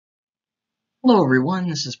Hello everyone,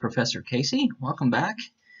 this is Professor Casey. Welcome back.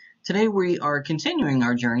 Today we are continuing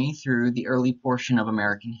our journey through the early portion of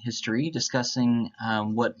American history, discussing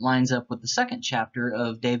what lines up with the second chapter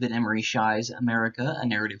of David Emory Shi's America, A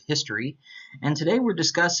Narrative History. And today we're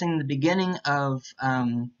discussing the beginning of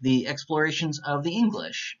the explorations of the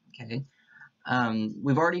English. Okay.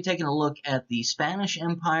 We've already taken a look at the Spanish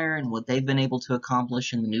Empire and what they've been able to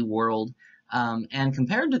accomplish in the New World. And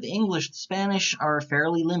compared to the English, the Spanish are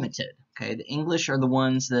fairly limited. Okay, the English are the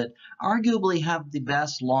ones that arguably have the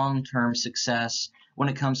best long-term success when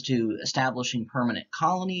it comes to establishing permanent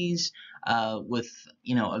colonies, with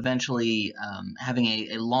eventually having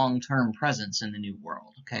a long-term presence in the New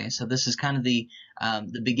World. Okay, so this is kind of the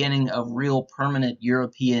beginning of real permanent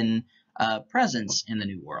European presence in the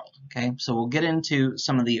New World. Okay, so we'll get into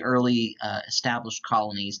some of the early established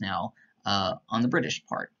colonies now on the British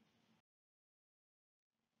part.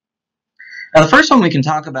 Now, the first one we can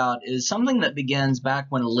talk about is something that begins back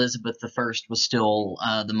when Elizabeth I was still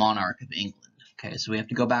the monarch of England. Okay, so we have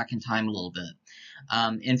to go back in time a little bit.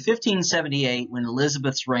 In 1578, when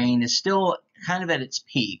Elizabeth's reign is still kind of at its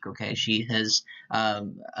peak, okay, she has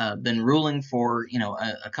been ruling for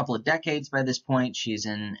a couple of decades by this point. She's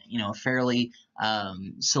in a fairly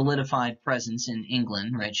solidified presence in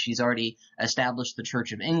England, right? She's already established the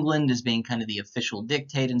Church of England as being kind of the official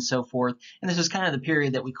dictate and so forth. And this is kind of the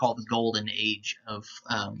period that we call the golden age of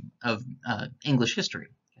English history.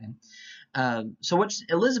 Okay? So what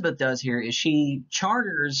Elizabeth does here is she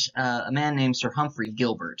charters a man named Sir Humphrey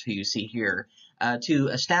Gilbert, who you see here, to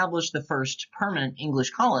establish the first permanent English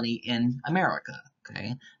colony in America.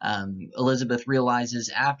 Okay, Elizabeth realizes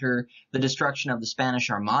after the destruction of the Spanish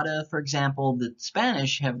Armada, for example, that the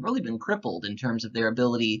Spanish have really been crippled in terms of their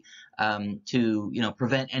ability to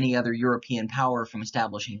prevent any other European power from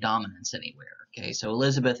establishing dominance anywhere. Okay, so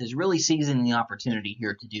Elizabeth is really seizing the opportunity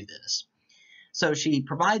here to do this. So she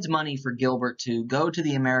provides money for Gilbert to go to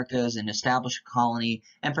the Americas and establish a colony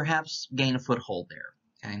and perhaps gain a foothold there.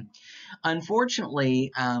 Okay.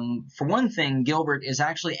 Unfortunately, for one thing, Gilbert is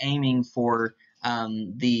actually aiming for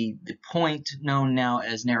the point known now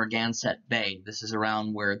as Narragansett Bay. This is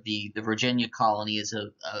around where the Virginia colony is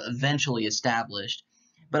eventually established.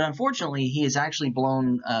 But unfortunately, he is actually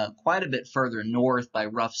blown quite a bit further north by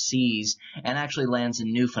rough seas and actually lands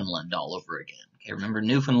in Newfoundland all over again. Okay, remember,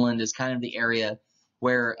 Newfoundland is kind of the area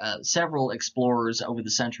where several explorers over the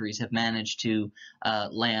centuries have managed to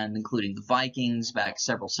land, including the Vikings back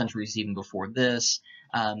several centuries even before this,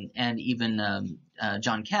 and even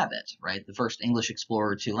John Cabot, right, the first English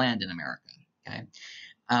explorer to land in America.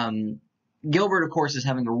 Okay. Gilbert, of course, is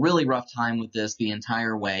having a really rough time with this the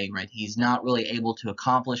entire way, right? He's not really able to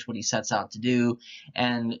accomplish what he sets out to do,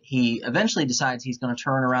 and he eventually decides he's going to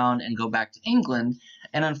turn around and go back to England.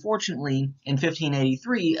 And unfortunately, in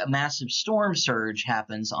 1583, a massive storm surge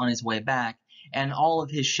happens on his way back, and all of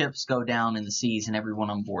his ships go down in the seas, and everyone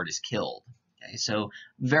on board is killed. Okay, so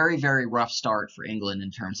very, very rough start for England in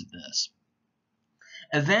terms of this.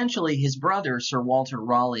 Eventually, his brother, Sir Walter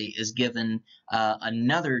Raleigh, is given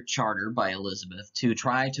another charter by Elizabeth to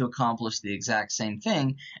try to accomplish the exact same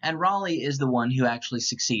thing, and Raleigh is the one who actually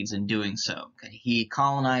succeeds in doing so. Okay? He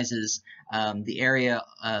colonizes the area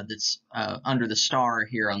that's under the star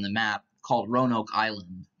here on the map called Roanoke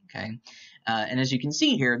Island. Okay, and as you can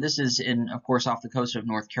see here, this is of course, off the coast of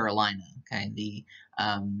North Carolina. Okay,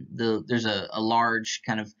 there's a large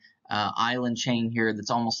kind of island chain here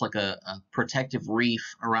that's almost like a protective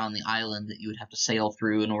reef around the island that you would have to sail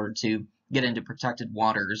through in order to get into protected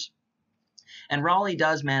waters. And Raleigh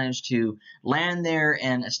does manage to land there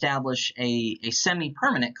and establish a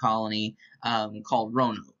semi-permanent colony called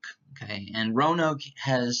Roanoke. Okay, and Roanoke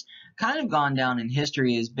has kind of gone down in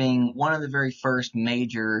history as being one of the very first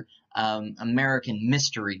major American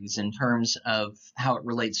mysteries in terms of how it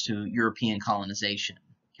relates to European colonization.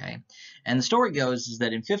 Okay, and the story goes is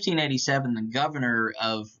that in 1587, the governor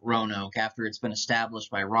of Roanoke, after it's been established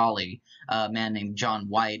by Raleigh, a man named John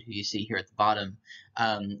White, who you see here at the bottom,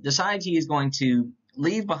 decides he is going to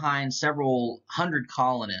leave behind several hundred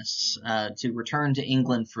colonists to return to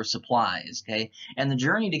England for supplies. Okay, and the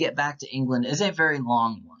journey to get back to England is a very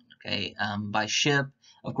long one. Okay, by ship.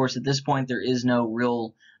 Of course, at this point, there is no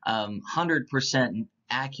real 100%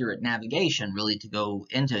 accurate navigation really to go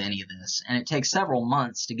into any of this, and it takes several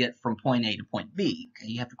months to get from point A to point B.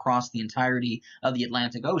 Okay, you have to cross the entirety of the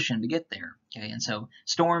Atlantic Ocean to get there. Okay, and so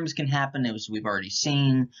storms can happen, as we've already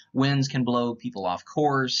seen. Winds can blow people off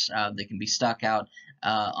course. They can be stuck out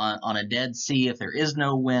on a dead sea if there is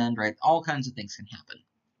no wind. Right, all kinds of things can happen.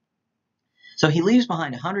 So he leaves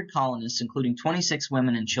behind 100 colonists, including 26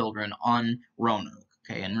 women and children, on Roanoke.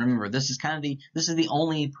 Okay, and remember, this is the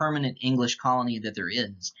only permanent English colony that there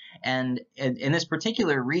is, and in this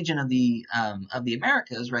particular region of the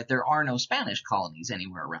Americas, right, there are no Spanish colonies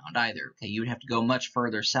anywhere around either. Okay, you would have to go much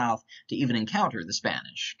further south to even encounter the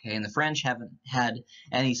Spanish. Okay, and the French haven't had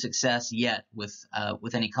any success yet with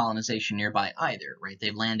any colonization nearby either. Right,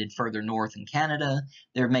 they've landed further north in Canada.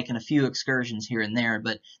 They're making a few excursions here and there,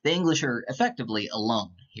 but the English are effectively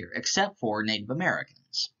alone here, except for Native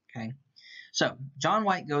Americans. Okay. So John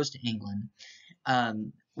White goes to England.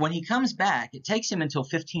 When he comes back, it takes him until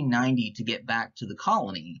 1590 to get back to the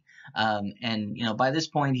colony. And by this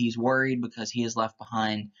point, he's worried because he has left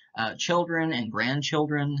behind children and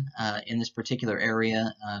grandchildren in this particular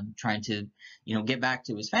area, trying to get back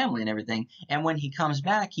to his family and everything. And when he comes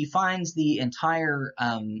back, he finds the entire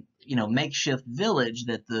makeshift village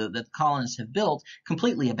that the colonists have built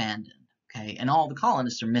completely abandoned. Okay, and all the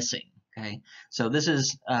colonists are missing. Okay, so this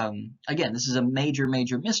is again, this is a major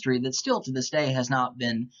mystery that still to this day has not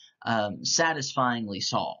been satisfyingly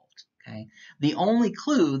solved. Okay, the only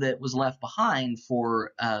clue that was left behind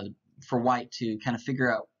for White to kind of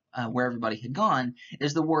figure out where everybody had gone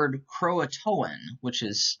is the word Croatoan, which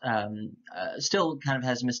is still kind of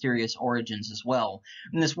has mysterious origins as well.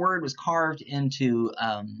 And this word was carved into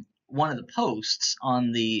one of the posts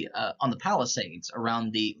on the palisades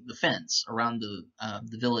around the fence around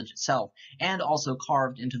the village itself, and also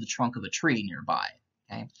carved into the trunk of a tree nearby.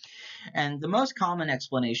 Okay, and the most common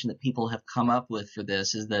explanation that people have come up with for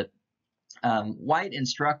this is that White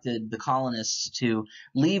instructed the colonists to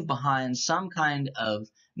leave behind some kind of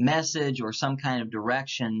message or some kind of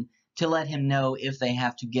direction to let him know if they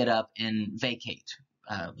have to get up and vacate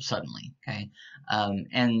suddenly. Okay,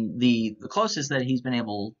 and the closest that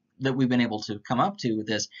we've been able to come up to with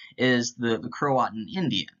this is the Croatan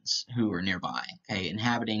Indians who are nearby, okay,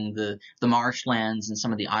 inhabiting the marshlands and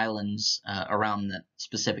some of the islands around that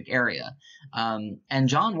specific area. And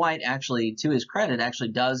John White, actually, to his credit, actually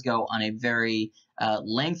does go on a very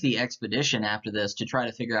lengthy expedition after this to try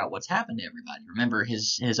to figure out what's happened to everybody. Remember,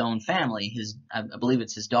 his own family, I believe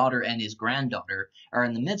it's his daughter and his granddaughter, are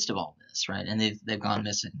in the midst of all this, right? And they've gone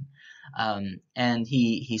missing. And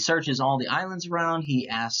he searches all the islands around. He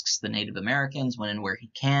asks the Native Americans when and where he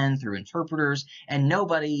can through interpreters, and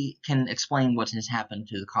nobody can explain what has happened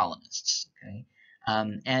to the colonists. Okay,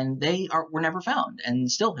 and they were never found,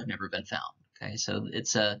 and still have never been found. Okay, so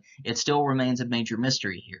it still remains a major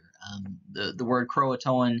mystery here. The word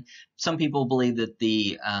Croatoan, some people believe that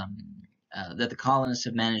the colonists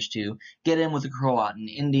have managed to get in with the Croatan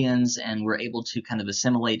Indians and were able to kind of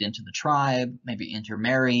assimilate into the tribe, maybe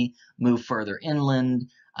intermarry, move further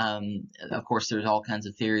inland. Of course, there's all kinds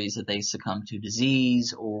of theories that they succumbed to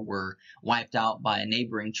disease or were wiped out by a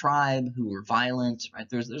neighboring tribe who were violent. Right?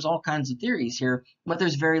 There's all kinds of theories here, but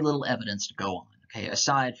there's very little evidence to go on. Okay,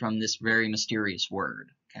 aside from this very mysterious word.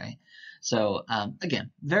 Okay, so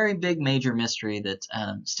again, very big major mystery that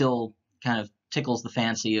still kind of tickles the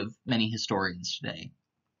fancy of many historians today.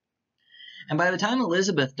 And by the time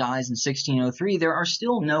Elizabeth dies in 1603, there are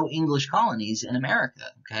still no English colonies in America.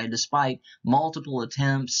 Okay, despite multiple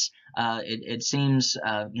attempts, it seems,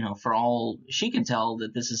 for all she can tell,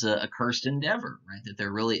 that this is a cursed endeavor, right? That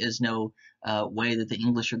there really is no way that the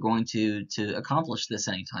English are going to accomplish this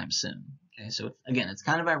anytime soon. Okay, so again, it's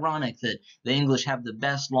kind of ironic that the English have the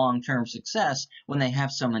best long-term success when they have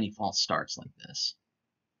so many false starts like this.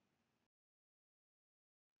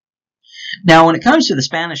 Now, when it comes to the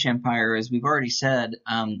Spanish Empire, as we've already said,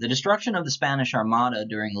 the destruction of the Spanish Armada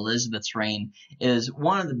during Elizabeth's reign is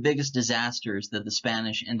one of the biggest disasters that the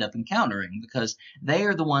Spanish end up encountering, because they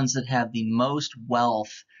are the ones that have the most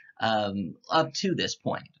wealth up to this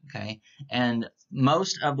point, okay? And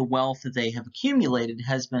most of the wealth that they have accumulated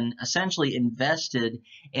has been essentially invested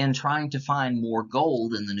in trying to find more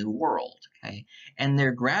gold in the New World, okay? And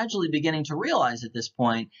they're gradually beginning to realize at this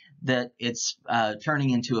point that it's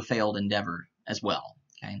turning into a failed endeavor as well,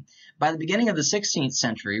 okay? By the beginning of the 16th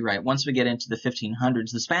century, right, once we get into the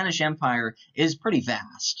 1500s, the Spanish Empire is pretty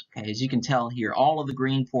vast, okay? As you can tell here, all of the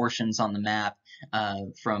green portions on the map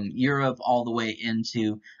from Europe all the way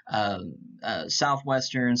into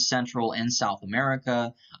southwestern, central, and South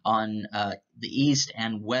America, on the east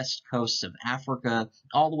and west coasts of Africa,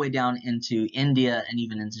 all the way down into India and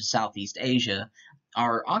even into Southeast Asia,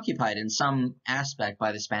 are occupied in some aspect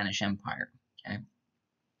by the Spanish Empire. Okay?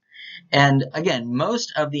 And again,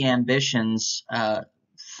 most of the ambitions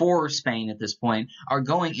for Spain at this point are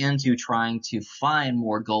going into trying to find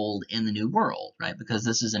more gold in the New World, right? Because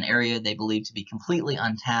this is an area they believe to be completely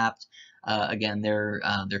untapped. Again, their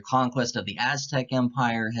conquest of the Aztec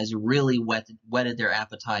Empire has really whetted their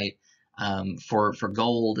appetite for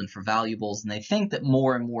gold and for valuables, and they think that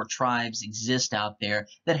more and more tribes exist out there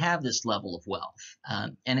that have this level of wealth.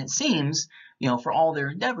 And it seems, for all their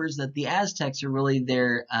endeavors, that the Aztecs are really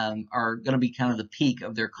there, are going to be kind of the peak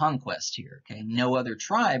of their conquest here. Okay, no other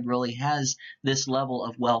tribe really has this level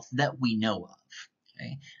of wealth that we know of.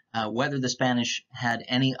 Okay, whether the Spanish had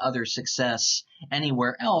any other success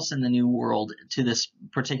anywhere else in the New World to this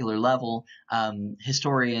particular level,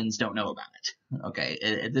 historians don't know about it. Okay,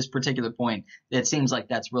 at this particular point, it seems like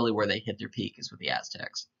that's really where they hit their peak, is with the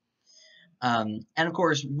Aztecs. And of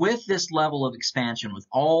course, with this level of expansion, with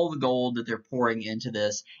all the gold that they're pouring into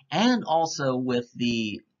this, and also with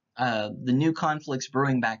the new conflicts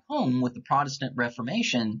brewing back home with the Protestant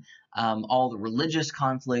Reformation, all the religious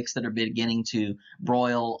conflicts that are beginning to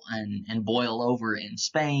broil and boil over in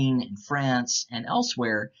Spain, in France, and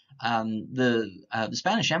elsewhere, the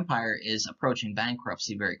Spanish Empire is approaching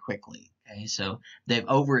bankruptcy very quickly. Okay, so they've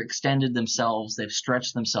overextended themselves, they've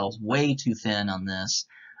stretched themselves way too thin on this,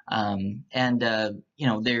 and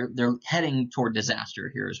they're heading toward disaster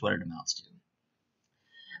here, is what it amounts to.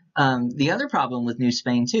 The other problem with New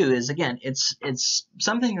Spain too is, again, it's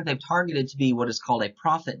something that they've targeted to be what is called a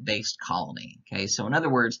profit-based colony. Okay, so in other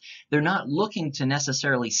words, they're not looking to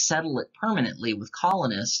necessarily settle it permanently with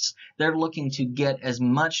colonists. They're looking to get as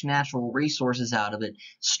much natural resources out of it,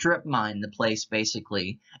 strip mine the place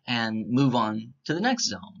basically, and move on to the next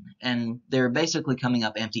zone. And they're basically coming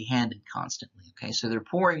up empty-handed constantly. Okay, so they're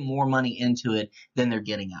pouring more money into it than they're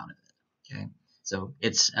getting out of it. Okay. So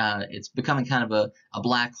it's becoming kind of a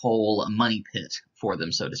black hole, a money pit for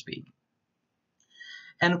them, so to speak.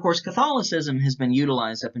 And of course, Catholicism has been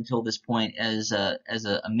utilized up until this point as a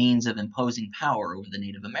means of imposing power over the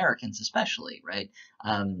Native Americans, especially, right?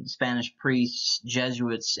 Spanish priests,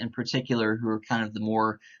 Jesuits in particular, who are kind of the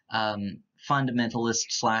more fundamentalist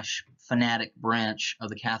 / fanatic branch of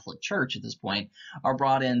the Catholic Church at this point, are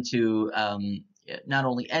brought in to not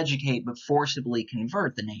only educate but forcibly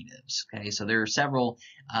convert the natives. Okay, so there are several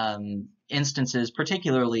instances,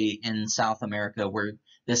 particularly in South America, where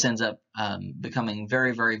this ends up becoming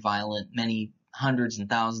very, very violent. Many hundreds and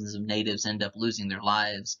thousands of natives end up losing their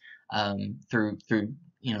lives through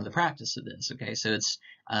the practice of this. Okay, so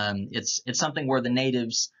it's something where the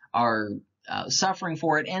natives are suffering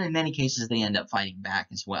for it, and in many cases they end up fighting back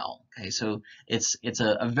as well. Okay, so it's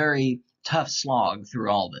a very tough slog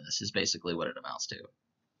through all this, is basically what it amounts to.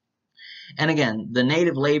 And again, the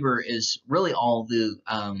native labor is really all the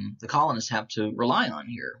colonists have to rely on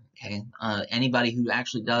here. Okay, anybody who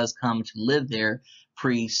actually does come to live there,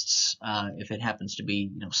 priests, if it happens to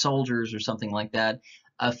be soldiers or something like that,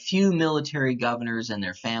 a few military governors and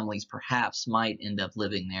their families perhaps might end up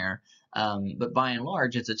living there. But by and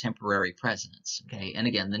large, it's a temporary presence. Okay, and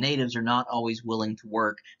again, the natives are not always willing to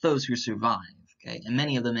work. Those who survive. Okay, and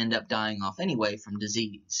many of them end up dying off anyway from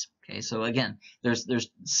disease. Okay, so again, there's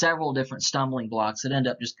several different stumbling blocks that end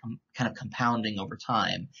up just kind of compounding over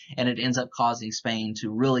time, and it ends up causing Spain to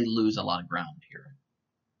really lose a lot of ground here.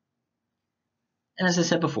 And as I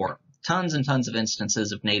said before, tons and tons of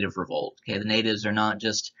instances of native revolt. Okay, the natives are not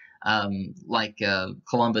just like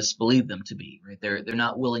Columbus believed them to be, right? They're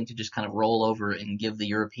not willing to just kind of roll over and give the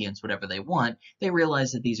Europeans whatever they want. They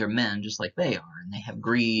realize that these are men just like they are, and they have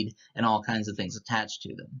greed and all kinds of things attached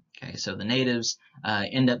to them. Okay, so the natives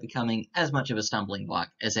end up becoming as much of a stumbling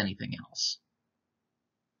block as anything else.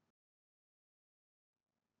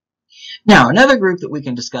 Now, another group that we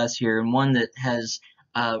can discuss here, and one that has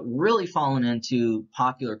really fallen into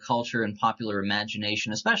popular culture and popular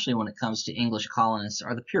imagination, especially when it comes to English colonists,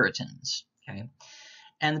 are the Puritans. Okay,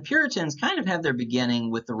 and the Puritans kind of have their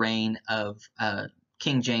beginning with the reign of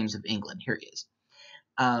King James of England. Here he is.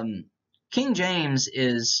 King James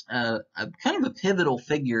is a kind of a pivotal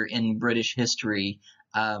figure in British history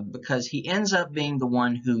because he ends up being the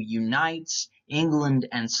one who unites England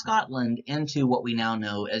and Scotland into what we now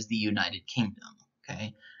know as the United Kingdom.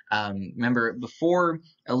 Okay. Remember, before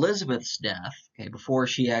Elizabeth's death, okay, before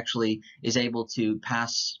she actually is able to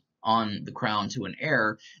pass on the crown to an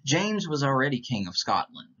heir, James was already King of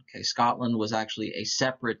Scotland. Okay, Scotland was actually a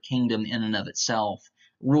separate kingdom in and of itself,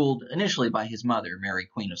 ruled initially by his mother, Mary,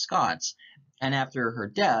 Queen of Scots, and after her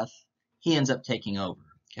death, he ends up taking over.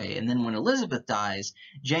 Okay, and then when Elizabeth dies,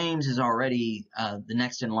 James is already the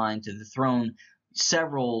next in line to the throne,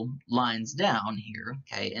 several lines down here,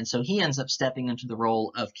 okay, and so he ends up stepping into the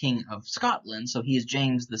role of King of Scotland, so he is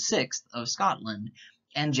James VI of Scotland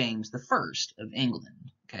and James I of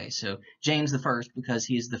England, okay, so James I because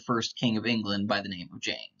he is the first King of England by the name of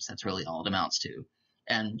James. That's really all it amounts to.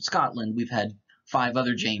 And Scotland, we've had 5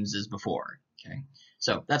 other Jameses before, okay,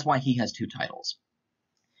 so that's why he has 2 titles.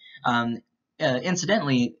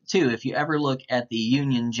 Incidentally, too, if you ever look at the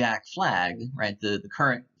Union Jack flag, right, the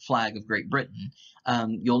current flag of Great Britain,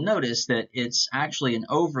 you'll notice that it's actually an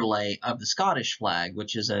overlay of the Scottish flag,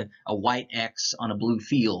 which is a white X on a blue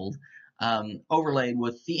field, overlaid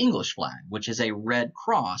with the English flag, which is a red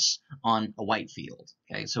cross on a white field.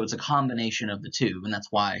 Okay, so it's a combination of the two, and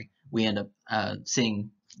that's why we end up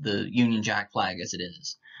seeing the Union Jack flag as it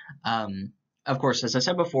is. Of course, as I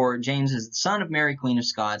said before, James is the son of Mary, Queen of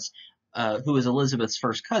Scots, who is Elizabeth's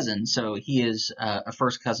first cousin, so he is a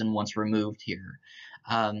first cousin once removed here.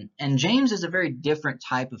 And James is a very different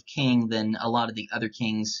type of king than a lot of the other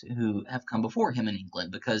kings who have come before him in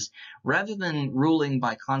England, because rather than ruling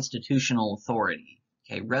by constitutional authority,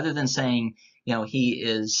 okay, rather than saying,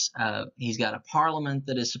 he's got a parliament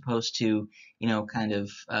that is supposed to, kind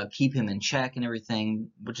of keep him in check and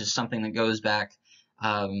everything, which is something that goes back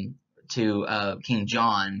to King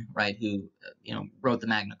John, right, who wrote the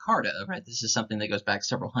Magna Carta, right? This is something that goes back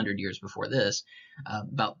several hundred years before this,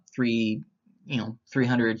 about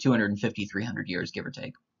 250, 300 years, give or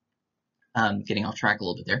take. Getting off track a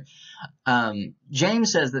little bit there.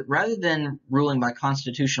 James says that rather than ruling by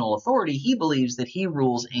constitutional authority, he believes that he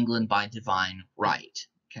rules England by divine right.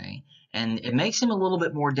 Okay, and it makes him a little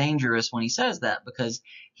bit more dangerous when he says that, because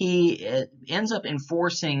he ends up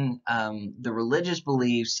enforcing the religious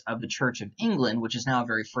beliefs of the Church of England, which is now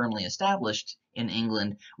very firmly established in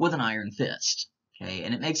England, with an iron fist. Okay,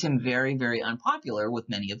 and it makes him very, very unpopular with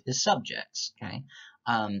many of his subjects. Okay,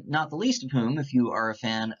 not the least of whom, if you are a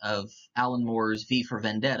fan of Alan Moore's V for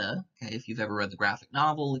Vendetta, okay, if you've ever read the graphic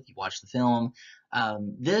novel, if you watched the film,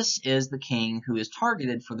 this is the king who is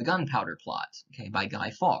targeted for the gunpowder plot, okay, by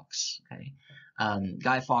Guy Fawkes. Okay,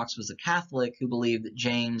 Guy Fawkes was a Catholic who believed that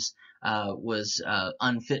James was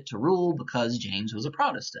unfit to rule because James was a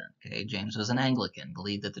Protestant. Okay, James was an Anglican,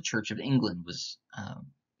 believed that the Church of England was,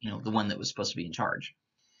 the one that was supposed to be in charge.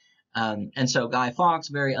 And so Guy Fawkes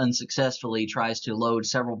very unsuccessfully tries to load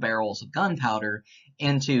several barrels of gunpowder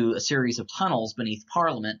into a series of tunnels beneath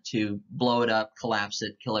Parliament to blow it up, collapse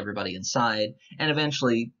it, kill everybody inside, and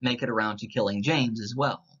eventually make it around to killing James as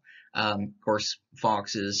well. Of course,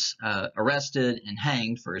 Fawkes is arrested and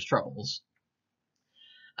hanged for his troubles.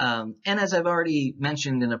 And as I've already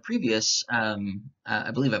mentioned in a previous, I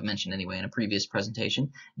believe I've mentioned anyway in a previous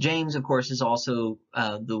presentation, James, of course, is also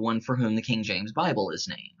the one for whom the King James Bible is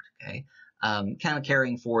named. Okay, kind of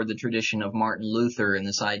carrying forward the tradition of Martin Luther and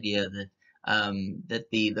this idea that that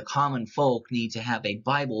the common folk need to have a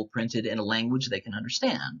Bible printed in a language they can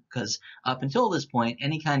understand, because up until this point,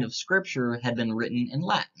 any kind of scripture had been written in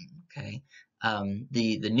Latin. Okay,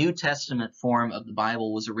 the New Testament form of the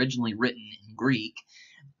Bible was originally written in Greek.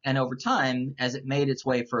 And over time, as it made its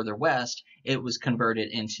way further west, it was converted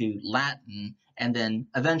into Latin, and then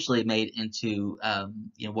eventually made into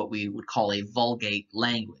what we would call a Vulgate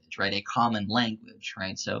language, right? A common language,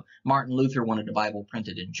 right? So Martin Luther wanted a Bible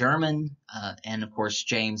printed in German, and of course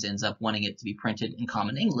James ends up wanting it to be printed in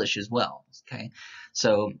Common English as well. Okay,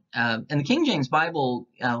 so and the King James Bible,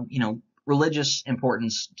 religious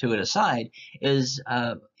importance to it aside, is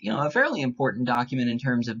a fairly important document in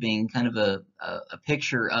terms of being kind of a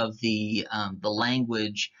picture of the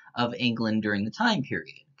language of England during the time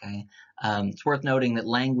period. Okay, it's worth noting that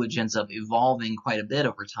language ends up evolving quite a bit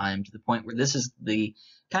over time, to the point where this is the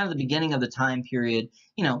kind of the beginning of the time period,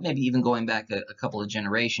 maybe even going back a couple of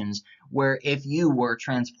generations, where if you were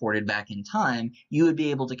transported back in time, you would be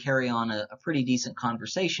able to carry on a pretty decent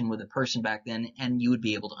conversation with a person back then, and you would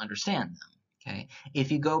be able to understand them. Okay,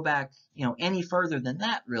 if you go back, any further than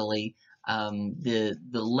that, really, the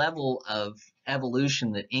level of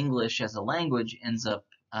evolution that English as a language ends up,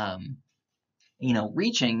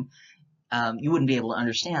 reaching, you wouldn't be able to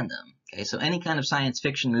understand them. Okay, so any kind of science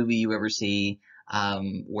fiction movie you ever see,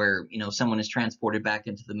 where someone is transported back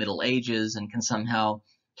into the Middle Ages and can somehow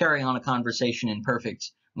carry on a conversation in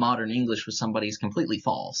perfect modern English with somebody, is completely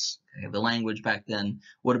false. Okay, the language back then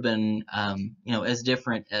would have been, as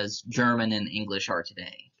different as German and English are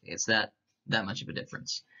today. Okay, it's that much of a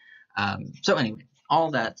difference. So anyway,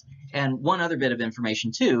 all that, and one other bit of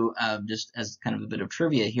information too, just as kind of a bit of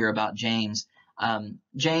trivia here about James.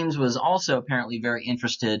 James was also apparently very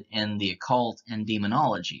interested in the occult and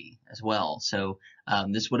demonology as well. So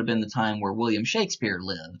this would have been the time where William Shakespeare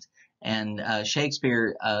lived. And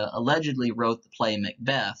Shakespeare allegedly wrote the play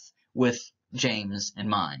Macbeth with James in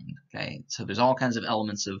mind. Okay, so there's all kinds of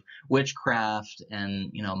elements of witchcraft and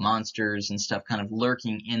monsters and stuff kind of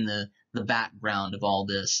lurking in the background of all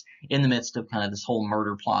this, in the midst of kind of this whole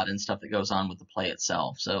murder plot and stuff that goes on with the play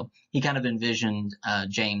itself. So he kind of envisioned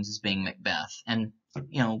James as being Macbeth, and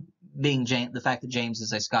being the fact that James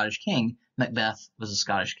is a Scottish king, Macbeth was a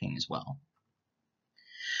Scottish king as well.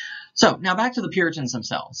 So now back to the Puritans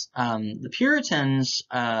themselves. The Puritans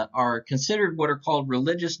are considered what are called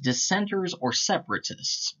religious dissenters or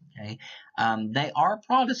separatists. Okay, they are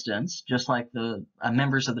Protestants, just like the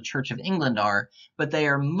members of the Church of England are, but they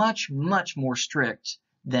are much, much more strict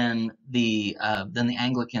than the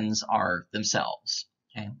Anglicans are themselves.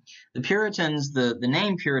 Okay, the Puritans, the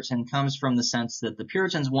name Puritan comes from the sense that the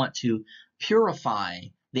Puritans want to purify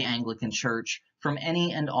the Anglican Church from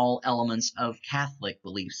any and all elements of Catholic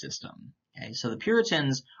belief system. Okay, so the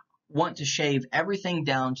Puritans want to shave everything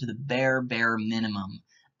down to the bare minimum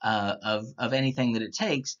of anything that it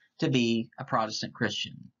takes to be a Protestant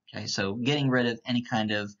Christian. Okay, so getting rid of any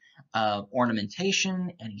kind of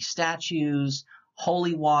ornamentation, any statues,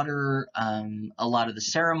 holy water, a lot of the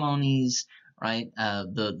ceremonies, right?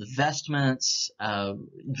 The vestments,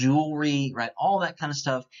 jewelry, right? All that kind of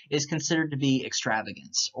stuff is considered to be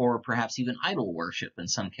extravagance or perhaps even idol worship in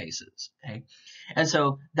some cases. Okay, and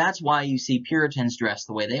so that's why you see Puritans dress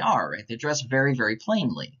the way they are, right? They dress very, very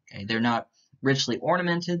plainly. Okay, they're not richly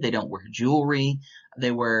ornamented. They don't wear jewelry.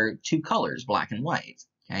 They wear two colors, black and white.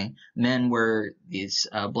 Okay, men wear these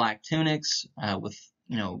black tunics with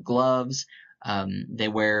gloves. They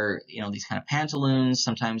wear, these kind of pantaloons,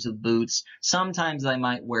 sometimes with boots. Sometimes they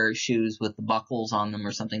might wear shoes with the buckles on them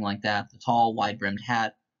or something like that, the tall, wide-brimmed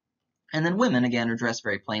hat. And then women, again, are dressed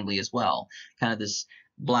very plainly as well. Kind of this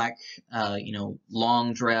black,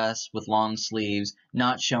 long dress with long sleeves,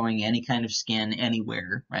 not showing any kind of skin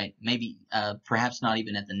anywhere, right? Maybe, perhaps not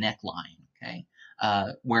even at the neckline, okay?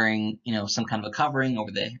 Wearing, some kind of a covering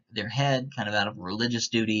over their head, kind of out of a religious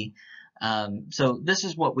duty. So this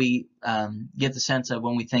is what we get the sense of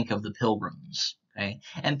when we think of the Pilgrims. Okay,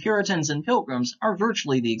 and Puritans and Pilgrims are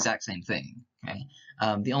virtually the exact same thing. Okay,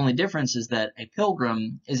 the only difference is that a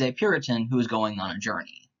Pilgrim is a Puritan who is going on a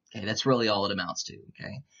journey. Okay, that's really all it amounts to.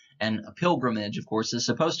 Okay, and a pilgrimage, of course, is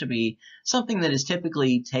supposed to be something that is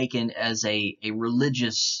typically taken as a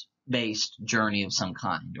religious-based journey of some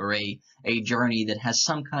kind, or a journey that has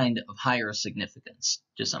some kind of higher significance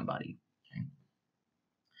to somebody.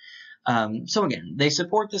 So again, they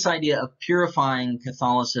support this idea of purifying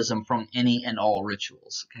Catholicism from any and all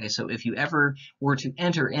rituals. Okay, so if you ever were to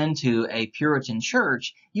enter into a Puritan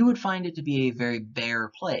church, you would find it to be a very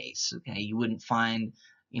bare place. Okay, you wouldn't find,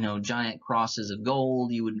 giant crosses of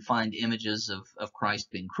gold. You wouldn't find images of Christ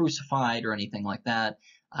being crucified or anything like that.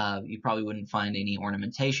 You probably wouldn't find any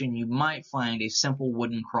ornamentation. You might find a simple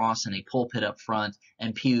wooden cross and a pulpit up front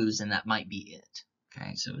and pews, and that might be it.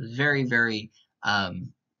 Okay, so it's very, very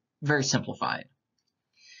very simplified.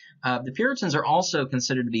 The Puritans are also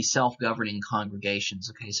considered to be self-governing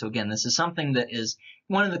congregations. Okay, so again, this is something that is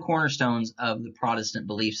one of the cornerstones of the Protestant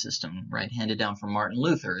belief system, right, handed down from Martin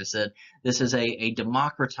Luther, is that this is a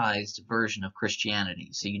democratized version of Christianity.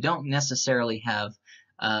 So you don't necessarily have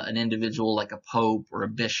an individual like a pope or a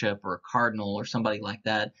bishop or a cardinal or somebody like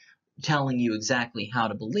that telling you exactly how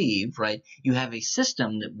to believe, right? You have a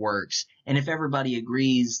system that works, and if everybody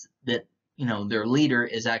agrees that their leader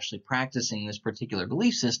is actually practicing this particular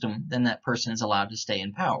belief system, then that person is allowed to stay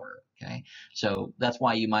in power. Okay, so that's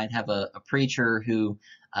why you might have a preacher who,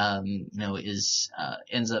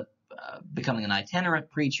 ends up becoming an itinerant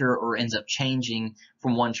preacher or ends up changing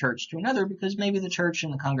from one church to another because maybe the church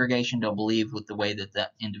and the congregation don't believe with the way that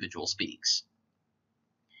that individual speaks.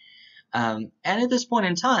 And at this point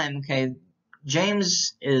in time, okay,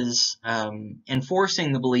 James is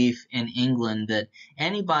enforcing the belief in England that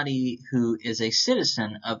anybody who is a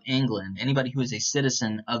citizen of England, anybody who is a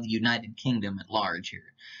citizen of the United Kingdom at large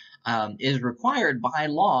here, is required by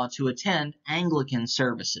law to attend Anglican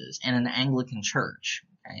services in an Anglican church.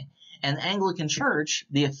 Okay? And the Anglican Church,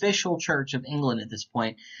 the official church of England at this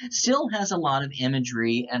point, still has a lot of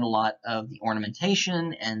imagery and a lot of the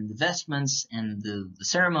ornamentation and the vestments and the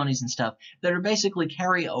ceremonies and stuff that are basically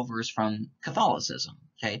carryovers from Catholicism.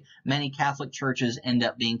 Okay, many Catholic churches end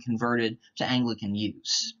up being converted to Anglican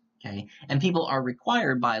use. Okay, and people are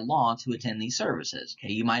required by law to attend these services.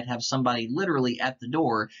 Okay, you might have somebody literally at the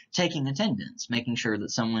door taking attendance, making sure that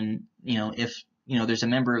someone, if there's a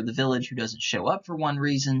member of the village who doesn't show up for one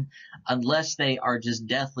reason, unless they are just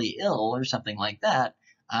deathly ill or something like that,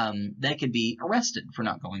 they could be arrested for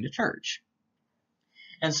not going to church.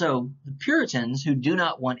 And so the Puritans, who do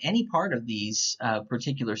not want any part of these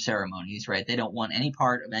particular ceremonies, right? They don't want any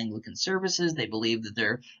part of Anglican services. They believe that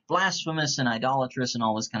they're blasphemous and idolatrous and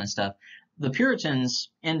all this kind of stuff. The Puritans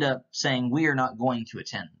end up saying, we are not going to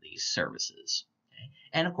attend these services. Okay?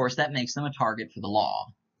 And of course, that makes them a target for the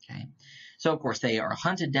law. Okay? So, of course, they are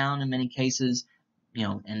hunted down in many cases.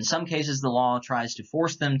 In some cases, the law tries to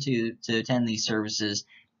force them to attend these services.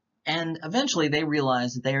 And eventually they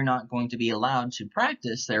realize that they are not going to be allowed to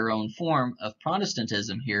practice their own form of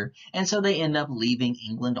Protestantism here, and so they end up leaving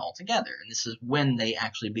England altogether. And this is when they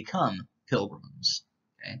actually become pilgrims.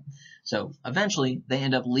 Okay? So eventually they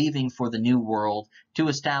end up leaving for the New World to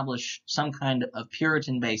establish some kind of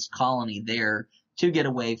Puritan-based colony there to get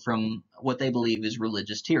away from what they believe is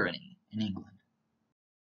religious tyranny in England.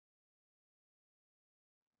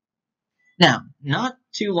 Now, not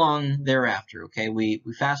too long thereafter, okay, we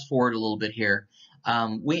fast forward a little bit here.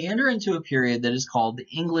 We enter into a period that is called the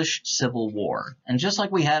English Civil War. And just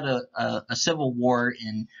like we had a civil war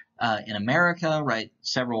in America, right,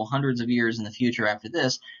 several hundreds of years in the future after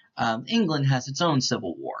this, England has its own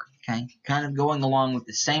civil war, okay, kind of going along with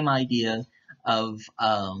the same idea of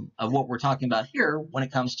what we're talking about here when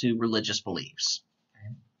it comes to religious beliefs.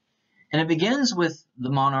 And it begins with the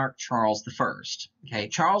monarch Charles I. Okay,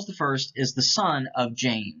 Charles I is the son of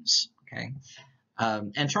James. Okay,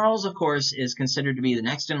 and Charles, of course, is considered to be the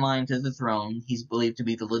next in line to the throne. He's believed to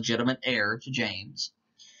be the legitimate heir to James.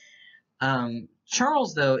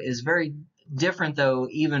 Charles, though, is very different, though,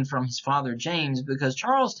 even from his father James, because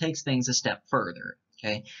Charles takes things a step further.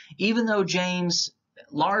 Okay, even though James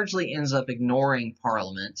largely ends up ignoring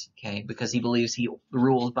Parliament, okay, because he believes he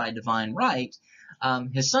rules by divine right.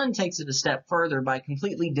 His son takes it a step further by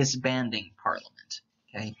completely disbanding Parliament,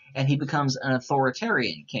 okay, and he becomes an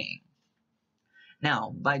authoritarian king.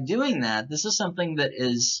 Now, by doing that, this is something that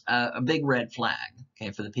is a big red flag,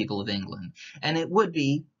 okay, for the people of England, and it would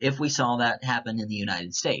be if we saw that happen in the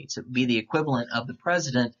United States. It would be the equivalent of the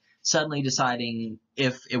president suddenly deciding,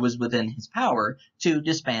 if it was within his power, to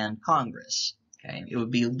disband Congress. Okay, it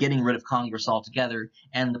would be getting rid of Congress altogether,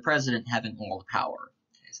 and the president having all the power.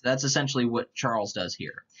 So that's essentially what Charles does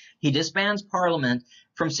here. He disbands Parliament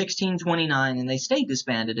from 1629, and they stay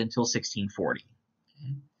disbanded until 1640.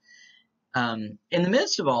 In the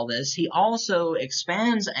midst of all this, he also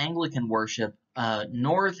expands Anglican worship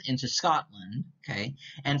north into Scotland, okay,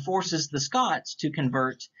 and forces the Scots to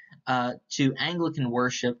convert to Anglican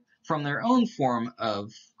worship from their own form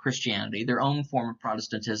of Christianity, their own form of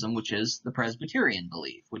Protestantism, which is the Presbyterian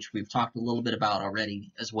belief, which we've talked a little bit about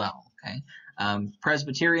already as well. Okay,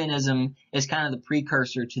 Presbyterianism is kind of the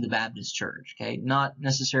precursor to the Baptist Church. Okay, not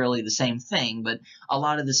necessarily the same thing, but a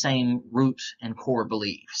lot of the same root and core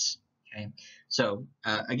beliefs. Okay, so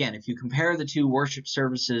again, if you compare the two worship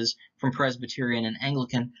services from Presbyterian and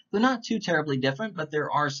Anglican, they're not too terribly different, but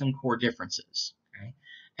there are some core differences. Okay,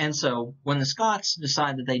 and so when the Scots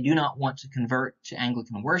decide that they do not want to convert to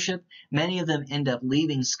Anglican worship, many of them end up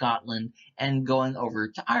leaving Scotland and going over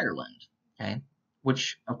to Ireland. Okay,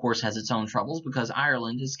 which of course has its own troubles because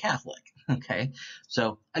Ireland is Catholic. Okay,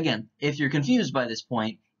 so again, if you're confused by this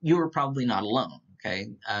point, you are probably not alone. Okay,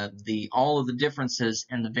 all of the differences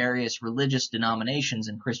in the various religious denominations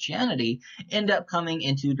in Christianity end up coming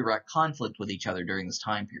into direct conflict with each other during this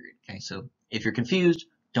time period. Okay, so if you're confused,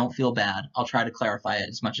 don't feel bad. I'll try to clarify it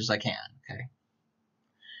as much as I can. Okay,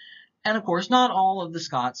 and of course, not all of the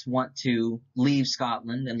Scots want to leave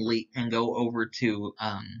Scotland and go over to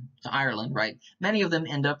Ireland, right? Many of them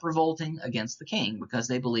end up revolting against the king because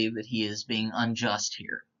they believe that he is being unjust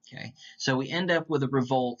here. Okay, so we end up with a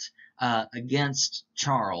revolt against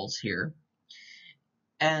Charles here.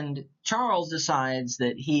 And Charles decides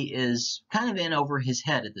that he is kind of in over his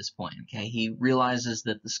head at this point. Okay, he realizes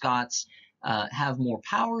that the Scots have more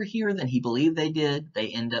power here than he believed they did. They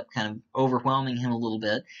end up kind of overwhelming him a little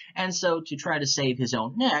bit. And so to try to save his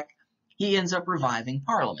own neck, he ends up reviving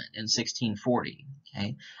Parliament in 1640.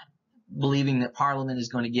 Okay, believing that Parliament is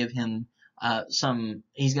going to give him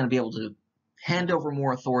he's going to be able to hand over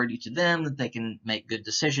more authority to them, that they can make good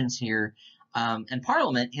decisions here. And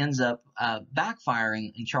Parliament ends up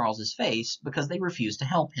backfiring in Charles's face because they refuse to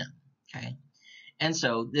help him. Okay, and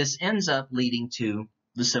so this ends up leading to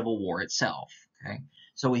the Civil War itself. Okay,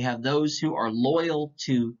 so we have those who are loyal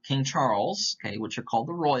to King Charles, okay, which are called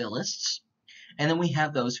the Royalists, and then we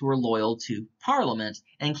have those who are loyal to Parliament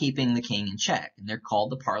and keeping the king in check, and they're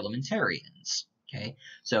called the Parliamentarians. Okay,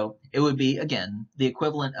 so it would be, again, the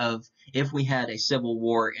equivalent of if we had a civil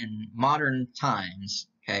war in modern times,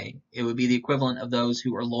 okay, it would be the equivalent of those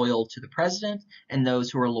who are loyal to the president and those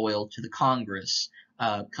who are loyal to the Congress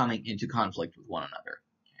coming into conflict with one another.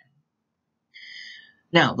 Okay.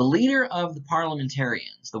 Now, the leader of the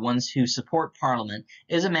parliamentarians, the ones who support Parliament,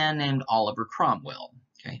 is a man named Oliver Cromwell,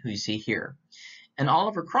 okay, who you see here. And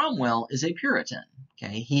Oliver Cromwell is a Puritan.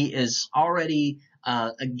 Okay, he is already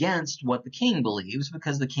against what the king believes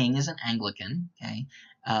because the king is an Anglican. Okay,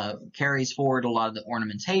 carries forward a lot of the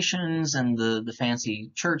ornamentations and the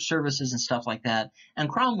fancy church services and stuff like that. And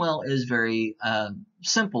Cromwell is very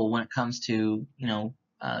simple when it comes to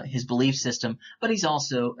his belief system, but he's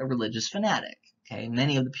also a religious fanatic. Okay,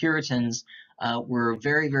 many of the Puritans were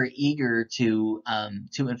very, very eager to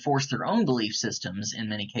enforce their own belief systems in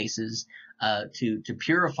many cases, to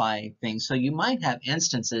purify things. So you might have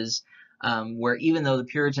instances where even though the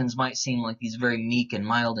Puritans might seem like these very meek and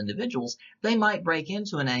mild individuals, they might break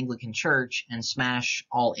into an Anglican church and smash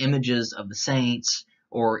all images of the saints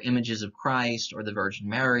or images of Christ or the Virgin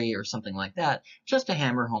Mary or something like that, just to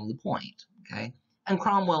hammer home the point. Okay, and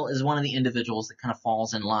Cromwell is one of the individuals that kind of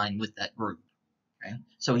falls in line with that group. Okay?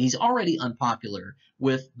 So he's already unpopular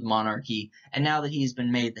with the monarchy, and now that he's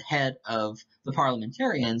been made the head of the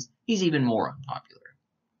parliamentarians, he's even more unpopular.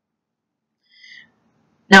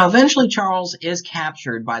 Now, eventually, Charles is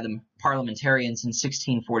captured by the parliamentarians in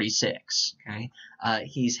 1646. Okay?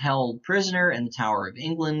 He's held prisoner in the Tower of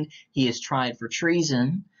England. He is tried for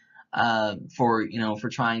treason, for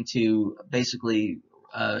trying to basically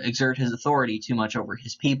exert his authority too much over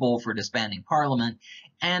his people, for disbanding Parliament,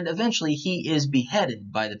 and eventually he is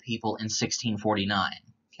beheaded by the people in 1649.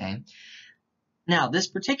 Okay? Now, this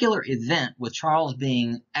particular event with Charles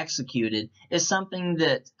being executed is something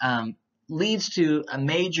that leads to a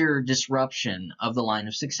major disruption of the line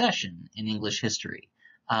of succession in English history.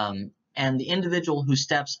 And the individual who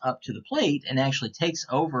steps up to the plate and actually takes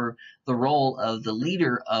over the role of the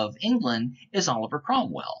leader of England is Oliver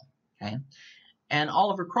Cromwell. Okay? And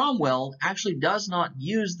Oliver Cromwell actually does not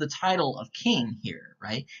use the title of king here,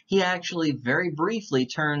 right? He actually very briefly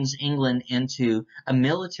turns England into a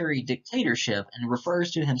military dictatorship and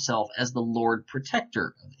refers to himself as the Lord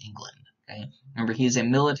Protector of England. Okay? Remember, he is a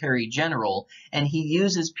military general, and he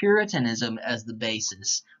uses Puritanism as the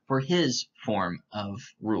basis for his form of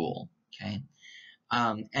rule. Okay?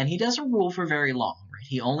 And he doesn't rule for very long, right?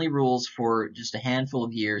 He only rules for just a handful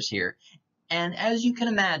of years here. And as you can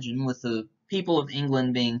imagine, with the people of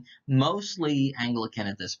England being mostly Anglican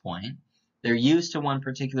at this point, they're used to one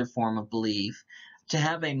particular form of belief. To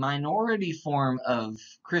have a minority form of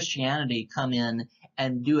Christianity come in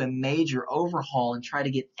and do a major overhaul and try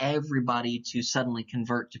to get everybody to suddenly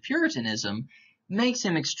convert to Puritanism makes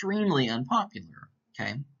him extremely unpopular.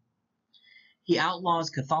 Okay? He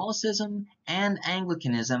outlaws Catholicism and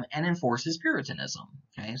Anglicanism and enforces Puritanism.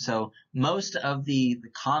 Okay, so most of the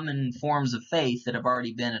common forms of faith that have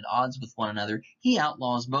already been at odds with one another, he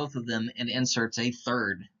outlaws both of them and inserts a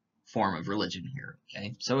third form of religion here.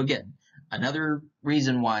 Okay, so again, another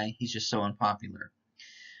reason why he's just so unpopular.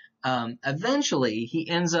 Eventually, he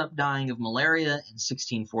ends up dying of malaria in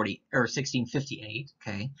 1658.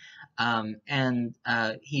 Okay, and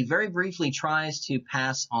he very briefly tries to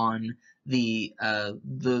pass on the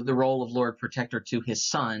role of Lord Protector to his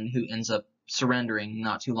son, who ends up surrendering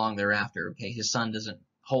not too long thereafter. Okay, his son doesn't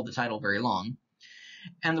hold the title very long,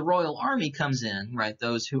 and the royal army comes in. Right,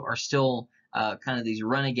 those who are still kind of these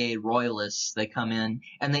renegade royalists, they come in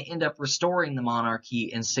and they end up restoring the monarchy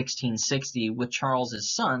in 1660 with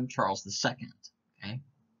Charles's son, Charles II. Okay.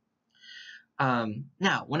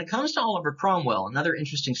 Now, when it comes to Oliver Cromwell, another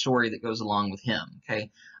interesting story that goes along with him.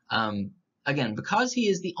 Okay. Again, because he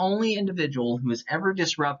is the only individual who has ever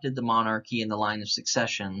disrupted the monarchy in the line of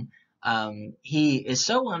succession, he is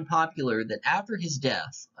so unpopular that after his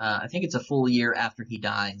death, I think it's a full year after he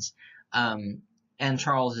dies, and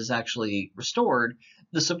Charles is actually restored,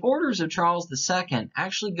 the supporters of Charles II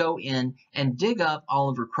actually go in and dig up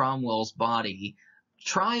Oliver Cromwell's body,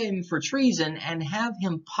 try him for treason, and have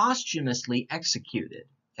him posthumously executed.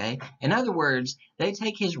 Okay? In other words, they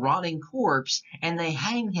take his rotting corpse and they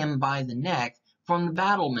hang him by the neck from the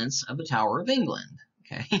battlements of the Tower of England.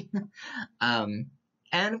 Okay?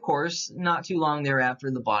 And of course, not too long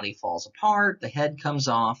thereafter, the body falls apart, the head comes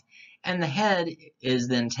off, and the head is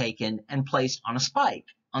then taken and placed on a spike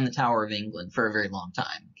on the Tower of England for a very long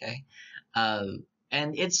time. Okay?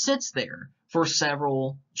 And it sits there for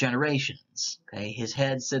several generations. Okay? His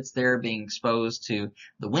head sits there being exposed to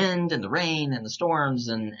the wind and the rain and the storms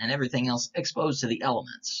and everything else, exposed to the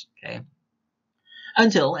elements. Okay?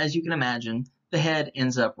 Until, as you can imagine, the head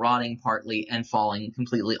ends up rotting partly and falling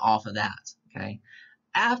completely off of that. Okay?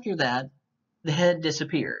 After that, the head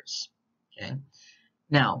disappears. Okay?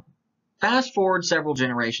 Now, fast forward several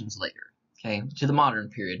generations later, okay, to the modern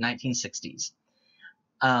period, 1960s.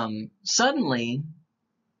 Suddenly,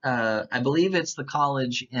 I believe it's the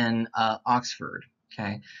college in Oxford,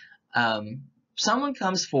 okay, someone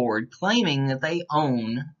comes forward claiming that they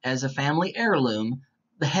own, as a family heirloom,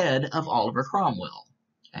 the head of Oliver Cromwell.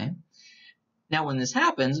 Okay. Now, when this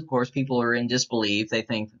happens, of course, people are in disbelief. They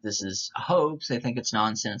think that this is a hoax. They think it's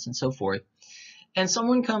nonsense and so forth. And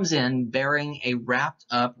someone comes in bearing a wrapped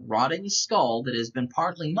up, rotting skull that has been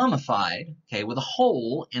partly mummified, okay, with a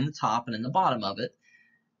hole in the top and in the bottom of it.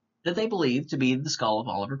 that they believe to be the skull of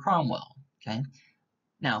Oliver Cromwell. Okay.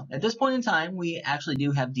 Now, at this point in time, we actually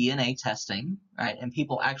do have DNA testing, right? And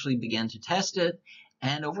people actually begin to test it.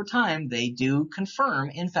 And over time, they do confirm,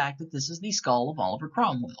 in fact, that this is the skull of Oliver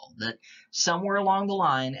Cromwell. That somewhere along the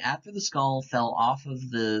line, after the skull fell off of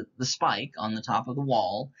the spike on the top of the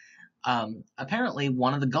wall, apparently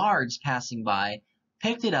one of the guards passing by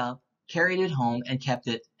picked it up, carried it home, and kept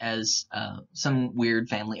it as some weird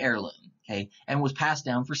family heirloom, okay? And was passed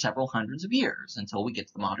down for several hundreds of years until we get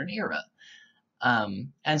to the modern era.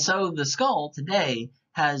 And so the skull today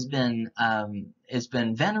has been it's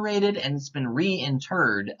been venerated, and it's been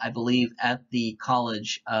reinterred, I believe, at the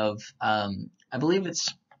College of I believe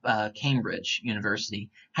it's Cambridge University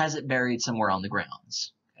has it buried somewhere on the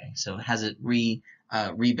grounds. Okay, so it has it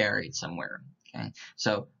reburied somewhere. Okay,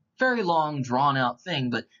 so very long, drawn out thing,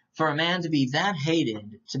 but for a man to be that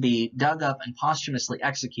hated, to be dug up and posthumously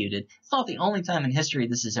executed, it's not the only time in history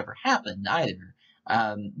this has ever happened either.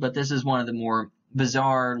 But this is one of the more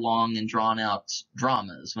bizarre, long, and drawn-out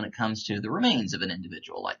dramas when it comes to the remains of an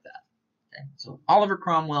individual like that. Okay? So Oliver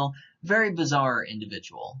Cromwell, very bizarre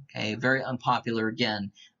individual, okay, very unpopular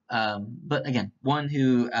again, but again, one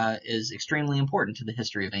who is extremely important to the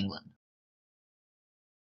history of England.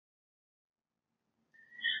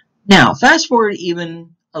 Now, fast forward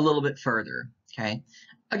even a little bit further, okay?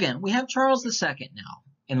 Again, we have Charles II now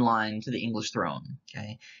in line to the English throne,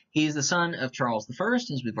 okay? He's the son of Charles I,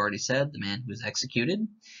 as we've already said, the man who was executed.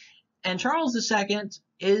 And Charles II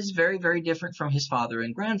is very, very different from his father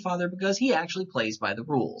and grandfather because he actually plays by the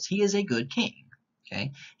rules. He is a good king,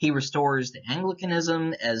 okay? He restores the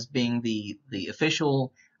Anglicanism as being the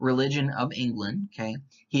official religion of England, okay?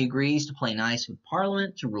 He agrees to play nice with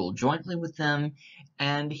Parliament, to rule jointly with them,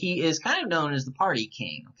 and he is kind of known as the party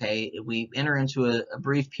king, okay? We enter into a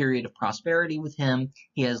brief period of prosperity with him.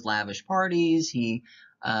 He has lavish parties. He,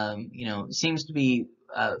 seems to be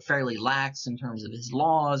fairly lax in terms of his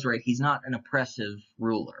laws, right? He's not an oppressive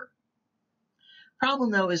ruler. Problem,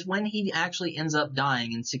 though, is when he actually ends up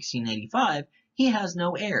dying in 1685, he has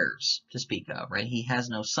no heirs to speak of, right? He has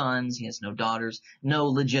no sons, he has no daughters, no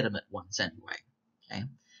legitimate ones anyway, okay?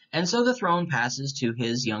 And so the throne passes to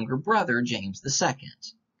his younger brother, James II,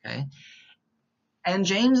 okay? And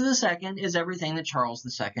James II is everything that Charles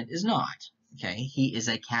II is not, okay? He is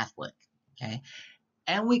a Catholic, okay?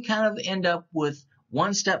 And we kind of end up with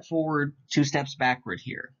one step forward, two steps backward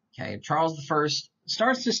here, okay? Charles I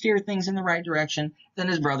starts to steer things in the right direction, then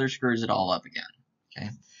his brother screws it all up again, okay?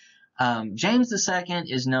 James II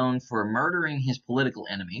is known for murdering his political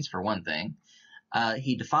enemies, for one thing.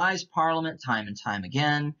 He defies Parliament time and time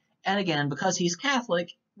again. And again, because he's Catholic,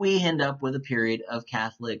 we end up with a period of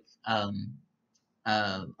Catholic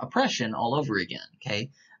oppression all over again, okay?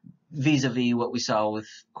 Vis-a-vis what we saw with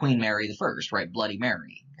Queen Mary I, right? Bloody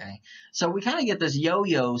Mary, okay? So we kind of get this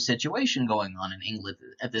yo-yo situation going on in England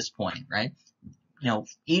at this point, right? You know,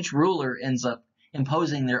 each ruler ends up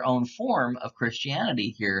imposing their own form of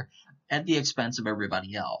Christianity here at the expense of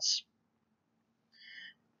everybody else.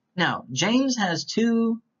 Now, James has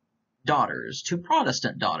two daughters, two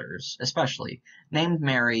Protestant daughters especially, named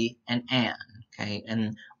Mary and Anne, okay?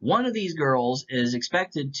 And one of these girls is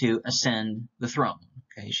expected to ascend the throne,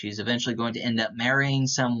 okay? She's eventually going to end up marrying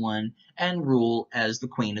someone and rule as the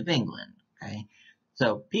Queen of England, okay?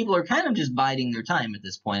 So people are kind of just biding their time at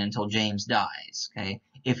this point until James dies, okay?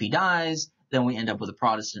 If he dies, then we end up with a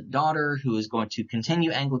Protestant daughter who is going to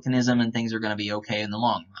continue Anglicanism, and things are going to be okay in the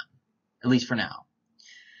long run, at least for now.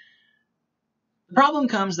 The problem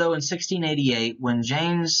comes, though, in 1688 when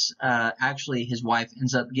James, actually his wife,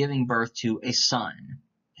 ends up giving birth to a son.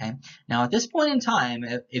 Okay? Now, at this point in time,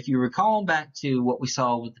 if you recall back to what we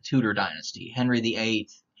saw with the Tudor dynasty, Henry VIII,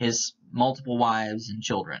 his multiple wives and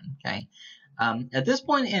children, okay? At this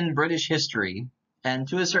point in British history, and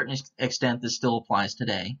to a certain extent this still applies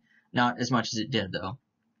today, not as much as it did, though.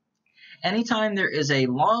 Anytime there is a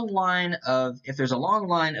long line of, if there's a long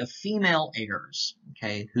line of female heirs,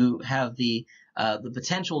 okay, who have the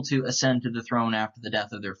potential to ascend to the throne after the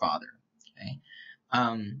death of their father, okay,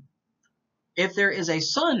 if there is a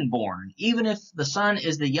son born, even if the son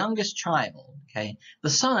is the youngest child, okay, the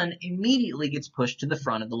son immediately gets pushed to the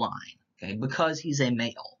front of the line, okay, because he's a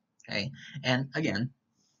male, okay, and again,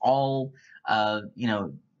 all,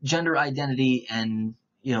 gender identity and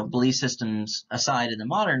belief systems aside in the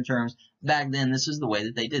modern terms, back then this is the way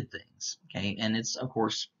that they did things, okay? And it's, of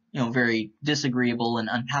course, very disagreeable and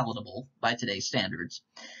unpalatable by today's standards.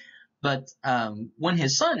 But when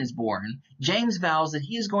his son is born, James vows that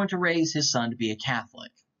he is going to raise his son to be a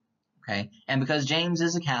Catholic, okay? And because James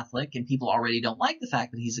is a Catholic and people already don't like the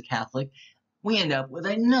fact that he's a Catholic, we end up with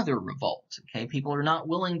another revolt. Okay, people are not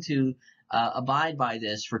willing to abide by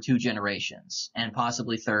this for 2 generations, and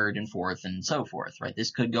possibly 3rd and 4th and so forth, right?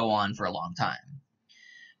 This could go on for a long time.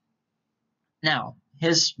 Now,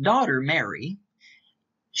 his daughter, Mary,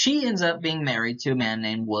 she ends up being married to a man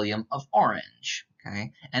named William of Orange.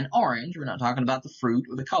 Okay, and Orange, we're not talking about the fruit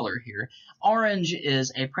or the color here. Orange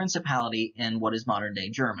is a principality in what is modern-day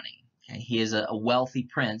Germany. Okay, he is a wealthy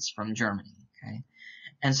prince from Germany. Okay,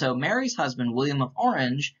 and so Mary's husband, William of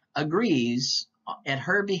Orange, agrees at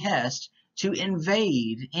her behest to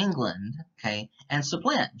invade England, okay, and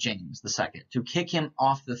supplant James II, to kick him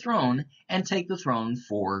off the throne and take the throne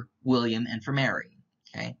for William and for Mary.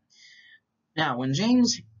 Okay. Now, when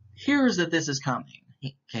James hears that this is coming,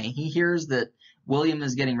 he hears that William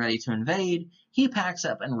is getting ready to invade, he packs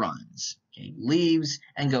up and runs. Okay, leaves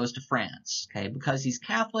and goes to France. Okay, because he's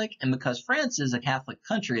Catholic and because France is a Catholic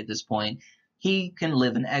country at this point, he can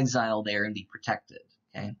live in exile there and be protected.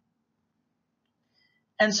 Okay,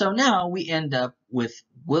 and so now we end up with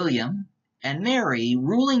William and Mary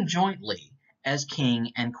ruling jointly as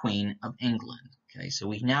King and Queen of England. Okay, so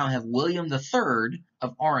we now have William III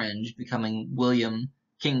of Orange becoming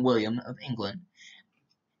King William of England,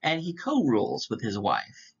 and he co-rules with his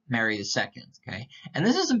wife, Mary II. Okay, and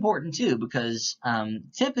this is important too because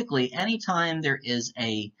typically, anytime there is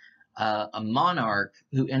a monarch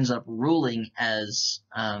who ends up ruling as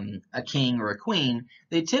a king or a queen,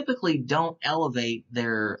 they typically don't elevate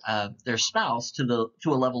their spouse to a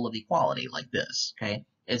level of equality like this. Okay.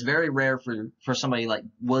 It's very rare for somebody like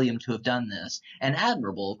William to have done this, and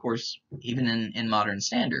admirable, of course, even in modern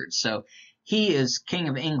standards. So he is King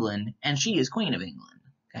of England, and she is Queen of England.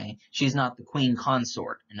 Okay, she's not the queen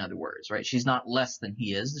consort, in other words, right? She's not less than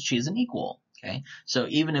he is; she is an equal. Okay, so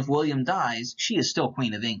even if William dies, she is still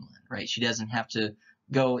Queen of England, right? She doesn't have to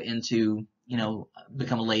go into,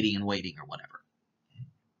 become a lady in waiting or whatever.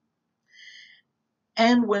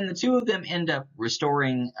 And when the two of them end up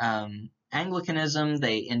restoring Anglicanism,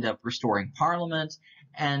 they end up restoring Parliament,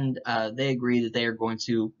 and they agree that they are going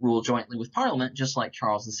to rule jointly with Parliament, just like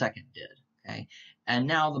Charles II did. Okay, and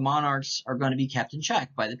now the monarchs are going to be kept in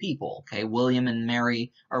check by the people. Okay, William and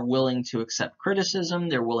Mary are willing to accept criticism.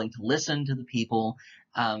 They're willing to listen to the people,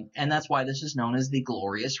 and that's why this is known as the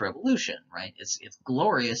Glorious Revolution. Right? It's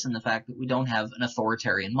glorious in the fact that we don't have an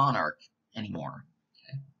authoritarian monarch anymore.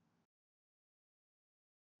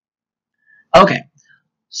 Okay,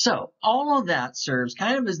 so all of that serves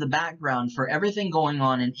kind of as the background for everything going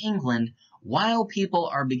on in England while people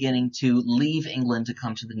are beginning to leave England to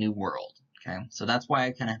come to the New World. Okay, so that's why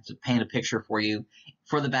I kind of have to paint a picture for you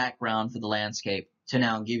for the background, for the landscape, to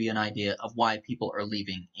now give you an idea of why people are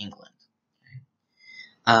leaving England.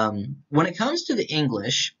 When it comes to the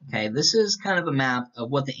English, okay, this is kind of a map of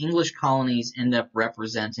what the English colonies end up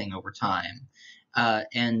representing over time.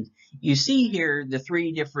 And you see here the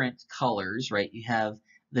 3 different colors, right? You have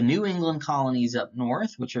the New England colonies up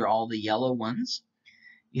north, which are all the yellow ones.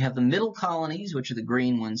 You have the middle colonies, which are the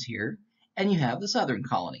green ones here. And you have the southern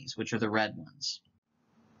colonies, which are the red ones.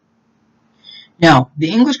 Now, the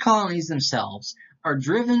English colonies themselves are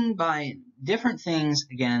driven by different things,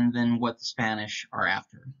 again, than what the Spanish are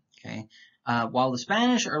after. Okay, while the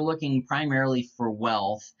Spanish are looking primarily for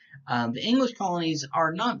wealth, the English colonies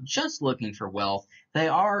are not just looking for wealth, they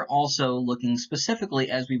are also looking specifically,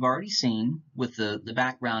 as we've already seen with the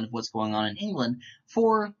background of what's going on in England,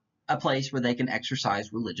 for a place where they can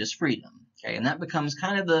exercise religious freedom. Okay, and that becomes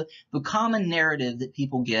kind of the common narrative that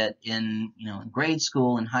people get in grade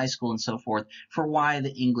school and high school and so forth for why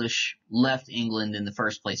the English left England in the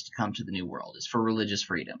first place to come to the New World, is for religious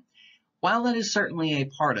freedom. While that is certainly a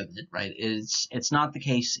part of it, right, it's not the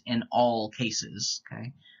case in all cases.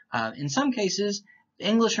 Okay, in some cases, the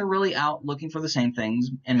English are really out looking for the same things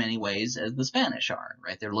in many ways as the Spanish are,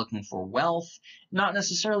 right? They're looking for wealth, not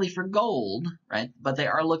necessarily for gold, right? But they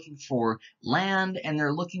are looking for land, and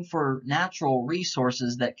they're looking for natural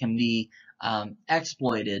resources that can be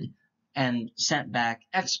exploited and sent back,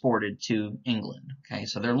 exported to England. Okay,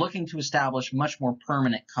 so they're looking to establish much more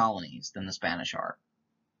permanent colonies than the Spanish are.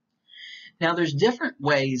 Now, there's different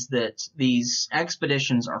ways that these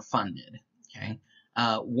expeditions are funded. Okay,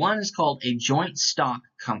 one is called a joint stock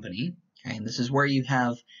company. Okay, and this is where you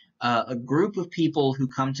have a group of people who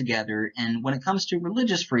come together, and when it comes to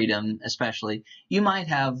religious freedom, especially, you might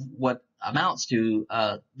have what amounts to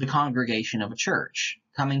the congregation of a church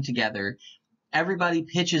coming together. Everybody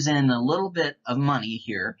pitches in a little bit of money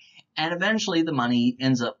here, and eventually the money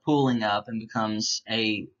ends up pooling up and becomes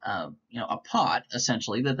a pot,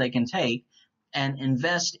 essentially, that they can take and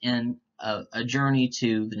invest in a journey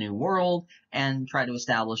to the New World and try to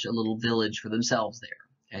establish a little village for themselves there.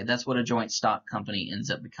 Okay, that's what a joint stock company ends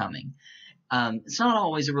up becoming. It's not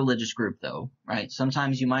always a religious group, though, right?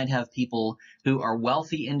 Sometimes you might have people who are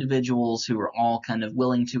wealthy individuals who are all kind of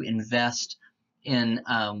willing to invest in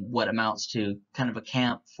what amounts to kind of a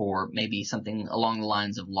camp for maybe something along the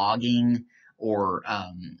lines of logging or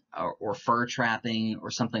fur trapping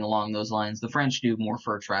or something along those lines. The French do more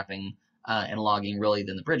fur trapping and logging really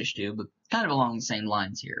than the British do, but kind of along the same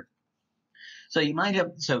lines here. So you might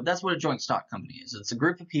have, so that's what a joint stock company is. It's a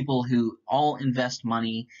group of people who all invest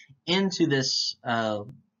money into this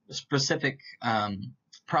specific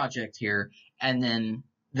project here, and then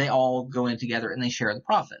they all go in together and they share the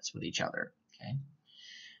profits with each other. Okay.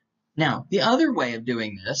 Now, the other way of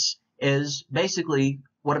doing this is basically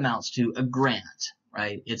what amounts to a grant,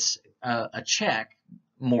 right? It's a check,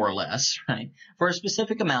 more or less, right, for a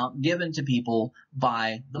specific amount given to people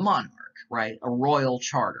by the monarch, right? A royal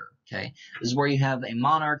charter. Okay, this is where you have a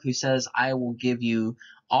monarch who says, I will give you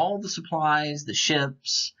all the supplies, the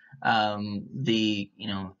ships,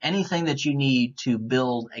 anything that you need to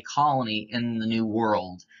build a colony in the New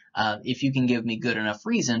World, if you can give me good enough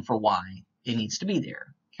reason for why it needs to be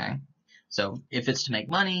there. Okay, so if it's to make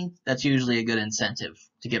money, that's usually a good incentive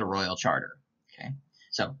to get a royal charter. Okay,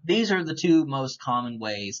 so these are the two most common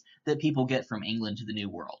ways that people get from England to the New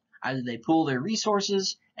World. Either they pool their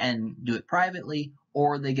resources and do it privately,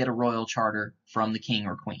 or they get a royal charter from the king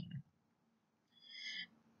or queen.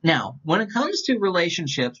 Now, when it comes to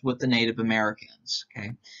relationships with the Native Americans,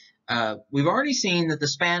 okay, we've already seen that the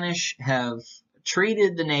Spanish have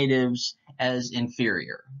treated the natives as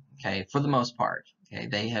inferior, okay, for the most part. Okay,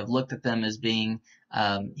 they have looked at them as being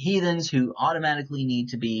heathens who automatically need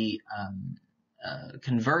to be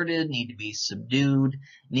converted, need to be subdued,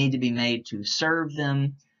 need to be made to serve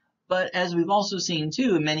them. But as we've also seen,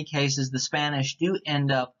 too, in many cases, the Spanish do end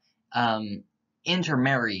up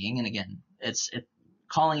intermarrying. And again,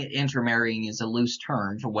 calling it intermarrying is a loose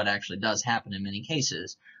term for what actually does happen in many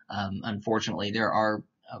cases. Unfortunately, there are,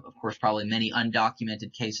 of course, probably many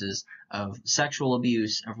undocumented cases of sexual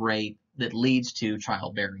abuse, of rape, that leads to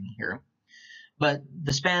childbearing here. But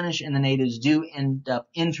the Spanish and the natives do end up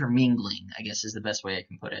intermingling, I guess is the best way I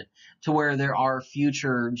can put it, to where there are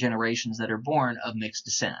future generations that are born of mixed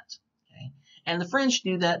descent. Okay? And the French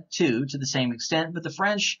do that too, to the same extent, but the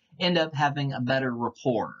French end up having a better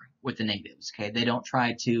rapport with the natives. Okay? They don't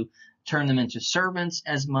try to turn them into servants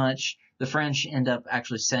as much. The French end up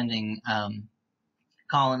actually sending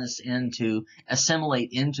colonists in to assimilate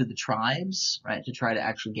into the tribes, right, to try to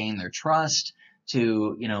actually gain their trust,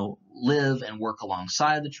 to, live and work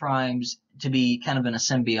alongside the tribes, to be kind of in a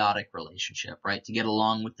symbiotic relationship, right, to get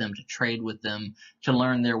along with them, to trade with them, to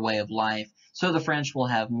learn their way of life. So the French will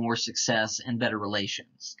have more success and better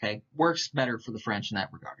relations, okay? Works better for the French in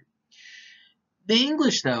that regard. The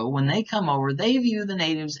English, though, when they come over, they view the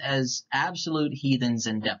natives as absolute heathens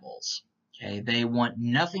and devils, okay? They want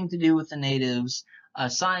nothing to do with the natives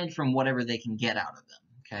aside from whatever they can get out of them,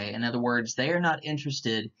 okay? In other words, they are not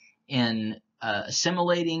interested in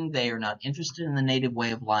assimilating. They are not interested in the native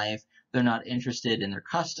way of life. They're not interested in their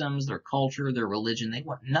customs, their culture, their religion. They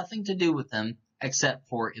want nothing to do with them except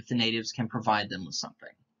for if the natives can provide them with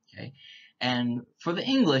something. Okay, and for the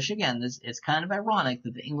English, again, it's kind of ironic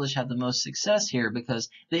that the English have the most success here because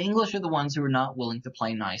the English are the ones who are not willing to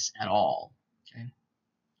play nice at all. Okay.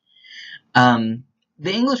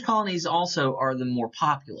 The English colonies also are the more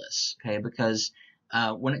populous, okay, because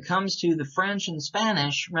when it comes to the French and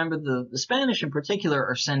Spanish, remember the Spanish in particular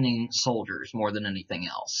are sending soldiers more than anything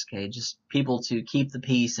else, okay, just people to keep the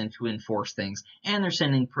peace and to enforce things, and they're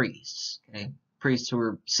sending priests, okay, priests who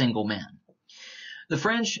are single men. The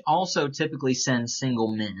French also typically send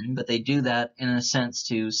single men, but they do that in a sense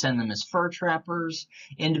to send them as fur trappers,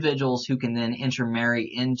 individuals who can then intermarry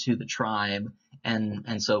into the tribe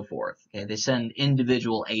and so forth. Okay, they send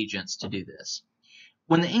individual agents to do this.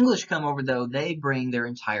 When the English come over, though, they bring their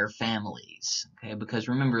entire families, okay, because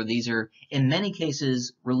remember, these are, in many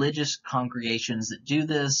cases, religious congregations that do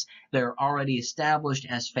this. They're already established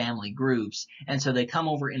as family groups, and so they come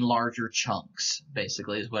over in larger chunks,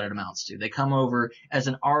 basically, is what it amounts to. They come over as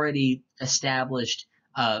an already established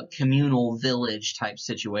communal village type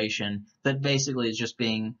situation that basically is just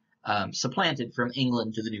being supplanted from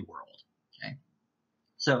England to the New World, okay?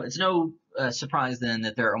 So it's no surprise then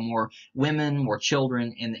that there are more women, more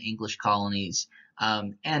children in the English colonies.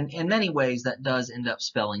 And in many ways, that does end up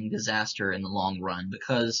spelling disaster in the long run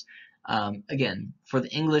because, again, for the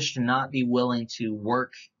English to not be willing to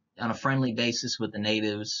work on a friendly basis with the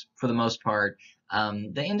natives, for the most part,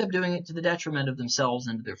 they end up doing it to the detriment of themselves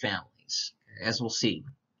and to their families, as we'll see.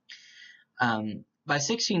 By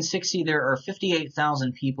 1660, there are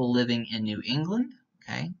 58,000 people living in New England.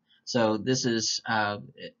 Okay, so this is,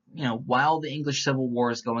 while the English Civil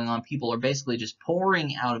War is going on, people are basically just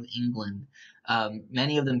pouring out of England,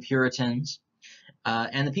 many of them Puritans,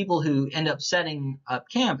 and the people who end up setting up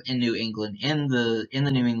camp in New England, in the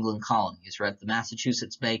New England colonies, right? The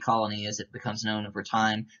Massachusetts Bay Colony, as it becomes known over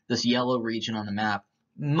time, this yellow region on the map,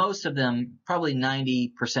 most of them, probably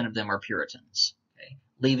 90% of them, are Puritans, okay,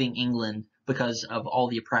 leaving England because of all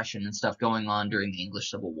the oppression and stuff going on during the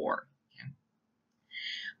English Civil War.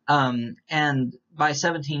 And by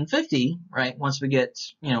 1750, right, once we get,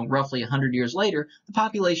 roughly 100 years later, the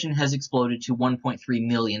population has exploded to 1.3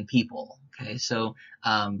 million people. Okay, so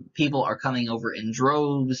people are coming over in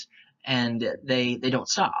droves, and they don't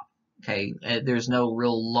stop. Okay, there's no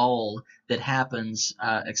real lull that happens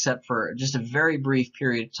except for just a very brief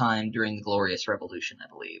period of time during the Glorious Revolution, I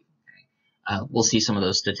believe. Okay. We'll see some of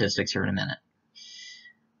those statistics here in a minute.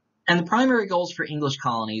 And the primary goals for English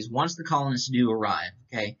colonies, once the colonists do arrive,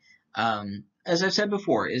 okay, as I've said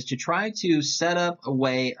before, is to try to set up a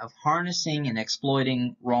way of harnessing and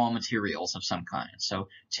exploiting raw materials of some kind. So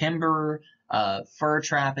timber, fur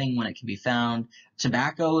trapping when it can be found.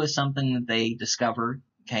 Tobacco is something that they discovered,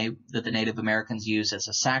 okay, that the Native Americans use as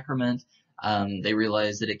a sacrament. They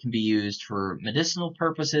realize that it can be used for medicinal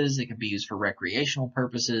purposes, it can be used for recreational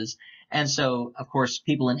purposes, and so, of course,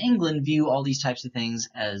 people in England view all these types of things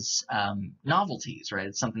as novelties, right?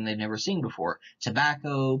 It's something they've never seen before.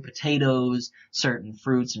 Tobacco, potatoes, certain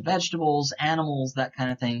fruits and vegetables, animals, that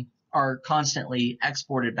kind of thing, are constantly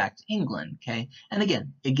exported back to England, okay? And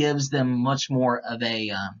again, it gives them much more of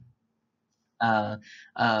a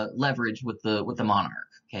leverage with the monarch.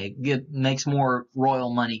 Okay, makes more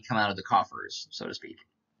royal money come out of the coffers, so to speak.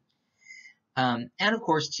 And of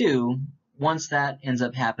course, too, once that ends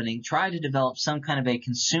up happening, try to develop some kind of a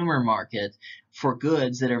consumer market for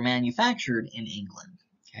goods that are manufactured in England.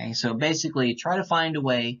 Okay, so basically try to find a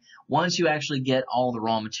way, once you actually get all the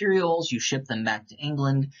raw materials, you ship them back to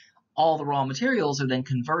England, all the raw materials are then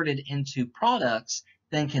converted into products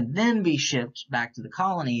that can then be shipped back to the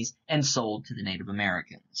colonies and sold to the Native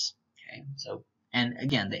Americans. Okay, so, and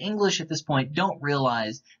again, the English at this point don't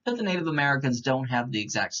realize that the Native Americans don't have the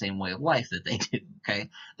exact same way of life that they do, okay?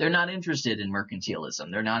 They're not interested in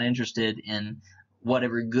mercantilism. They're not interested in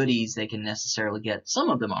whatever goodies they can necessarily get. Some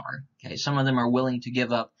of them are, okay? Some of them are willing to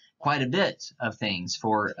give up quite a bit of things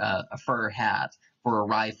for a fur hat, for a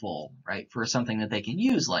rifle, right? For something that they can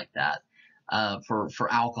use like that,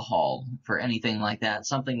 for alcohol, for anything like that,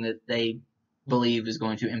 something that they believe is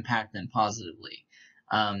going to impact them positively.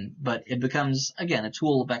 But it becomes, again, a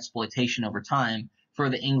tool of exploitation over time for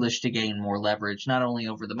the English to gain more leverage, not only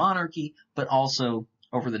over the monarchy, but also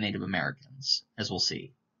over the Native Americans, as we'll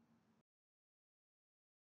see.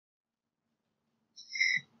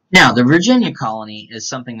 Now, the Virginia colony is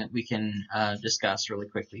something that we can discuss really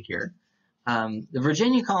quickly here. The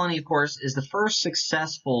Virginia colony, of course, is the first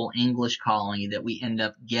successful English colony that we end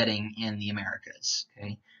up getting in the Americas.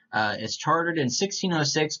 Okay? It's chartered in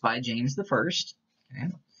 1606 by James I. Okay?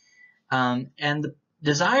 And the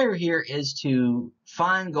desire here is to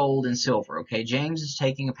find gold and silver. Okay, James is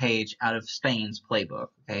taking a page out of Spain's playbook.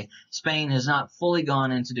 Okay, Spain has not fully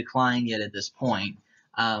gone into decline yet at this point,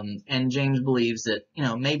 and James believes that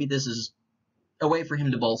maybe this is a way for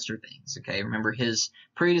him to bolster things. Okay, remember his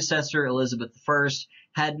predecessor Elizabeth I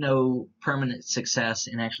had no permanent success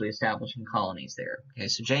in actually establishing colonies there. Okay,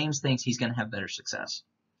 so James thinks he's going to have better success.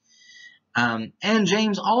 And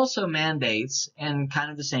James also mandates, in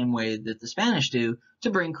kind of the same way that the Spanish do, to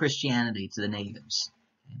bring Christianity to the natives.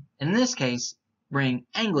 In this case, bring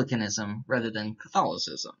Anglicanism rather than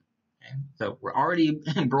Catholicism. Okay? So we're already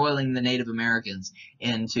embroiling the Native Americans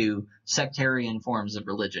into sectarian forms of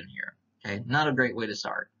religion here. Okay? Not a great way to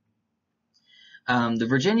start. The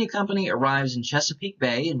Virginia Company arrives in Chesapeake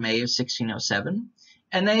Bay in May of 1607,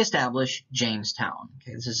 and they establish Jamestown.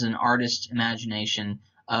 Okay? This is an artist's imagination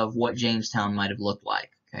of what Jamestown might have looked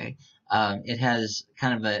like. Okay, it has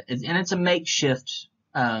kind of and it's a makeshift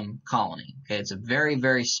colony. Okay, it's a very,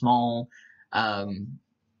 very small village,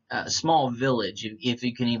 if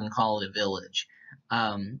you can even call it a village,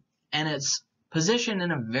 and it's positioned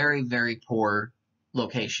in a very, very poor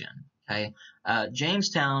location. Okay,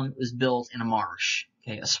 Jamestown was built in a marsh,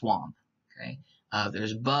 okay, a swamp. Okay,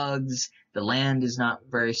 there's bugs. The land is not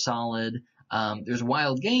very solid. There's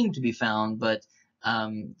wild game to be found, but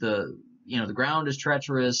the ground is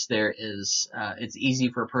treacherous. It's easy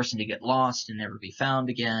for a person to get lost and never be found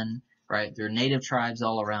again, right? There are native tribes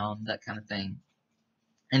all around, that kind of thing.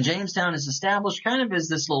 And Jamestown is established kind of as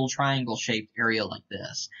this little triangle-shaped area like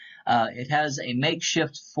this. It has a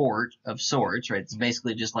makeshift fort of sorts, right? It's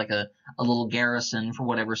basically just like a little garrison for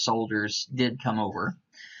whatever soldiers did come over.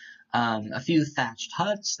 A few thatched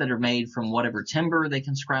huts that are made from whatever timber they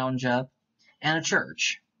can scrounge up, and a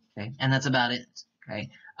church. Okay, and that's about it. Okay,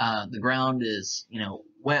 the ground is,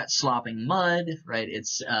 wet, slopping mud. Right,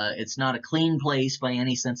 it's not a clean place by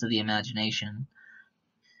any sense of the imagination.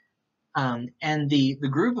 And the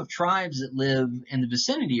group of tribes that live in the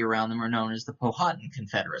vicinity around them are known as the Powhatan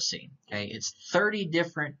Confederacy. Okay, it's 30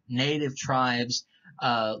 different native tribes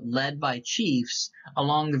led by chiefs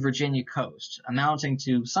along the Virginia coast, amounting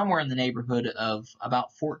to somewhere in the neighborhood of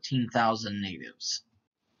about 14,000 natives.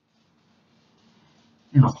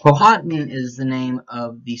 Now, Powhatan is the name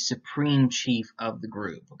of the supreme chief of the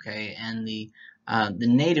group, okay, and the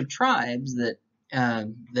native tribes that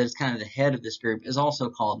is kind of the head of this group is also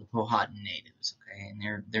called the Powhatan natives, okay,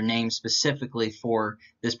 and they're named specifically for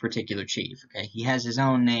this particular chief, okay. He has his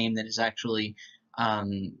own name that is actually,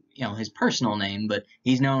 his personal name, but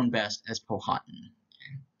he's known best as Powhatan.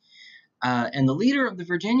 Okay? And the leader of the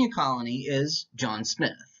Virginia colony is John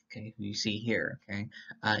Smith. Okay, who you see here. Okay,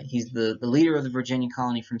 he's the leader of the Virginia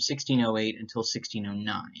colony from 1608 until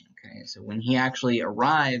 1609. Okay, so when he actually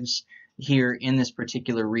arrives here in this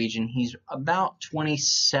particular region, he's about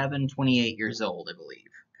 27, 28 years old, I believe.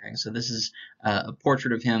 Okay, so this is a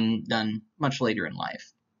portrait of him done much later in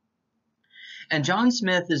life. And John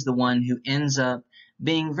Smith is the one who ends up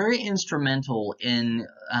being very instrumental in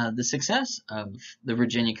the success of the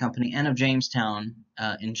Virginia Company and of Jamestown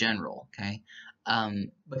in general. Okay.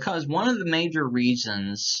 Because one of the major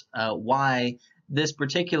reasons why this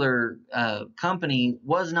particular company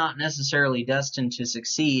was not necessarily destined to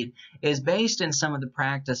succeed is based in some of the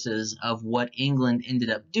practices of what England ended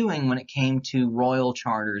up doing when it came to royal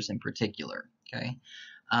charters in particular. Okay,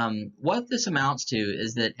 what this amounts to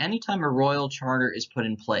is that anytime a royal charter is put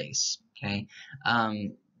in place, okay,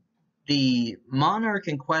 the monarch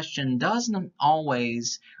in question doesn't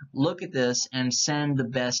always look at this and send the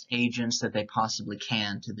best agents that they possibly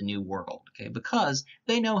can to the New World, okay, because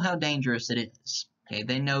they know how dangerous it is. Okay,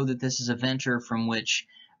 they know that this is a venture from which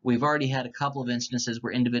we've already had a couple of instances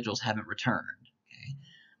where individuals haven't returned.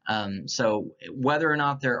 Okay, so whether or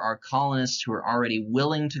not there are colonists who are already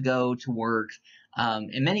willing to go to work,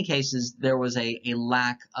 in many cases, there was a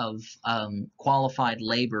lack of qualified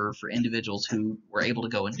labor for individuals who were able to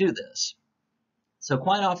go and do this. So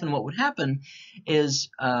quite often what would happen is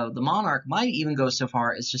the monarch might even go so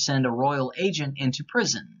far as to send a royal agent into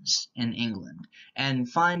prisons in England and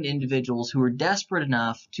find individuals who are desperate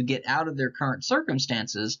enough to get out of their current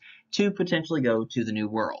circumstances to potentially go to the New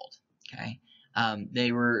World. Okay.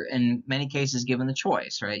 They were in many cases given the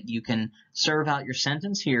choice, right? You can serve out your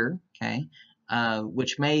sentence here, okay,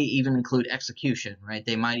 which may even include execution, right?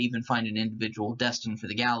 They might even find an individual destined for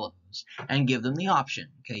the gallows and give them the option.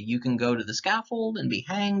 Okay, you can go to the scaffold and be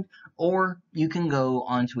hanged, or you can go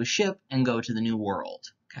onto a ship and go to the New World.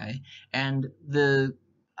 Okay, and the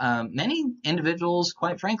many individuals,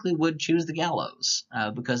 quite frankly, would choose the gallows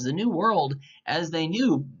because the New World, as they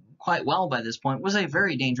knew quite well by this point, was a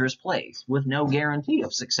very dangerous place with no guarantee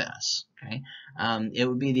of success. Okay, it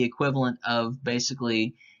would be the equivalent of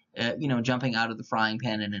basically jumping out of the frying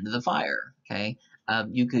pan and into the fire. Okay,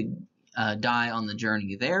 you could die on the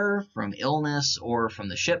journey there from illness or from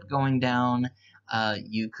the ship going down.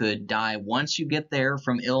 You could die once you get there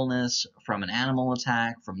from illness, from an animal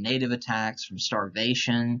attack, from native attacks, from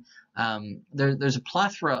starvation. There's a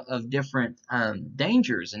plethora of different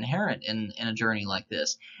dangers inherent in a journey like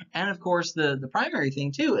this. And of course, the primary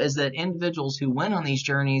thing too is that individuals who went on these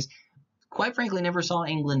journeys, quite frankly, never saw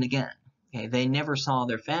England again. Okay, they never saw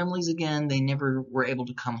their families again. They never were able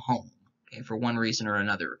to come home, okay, for one reason or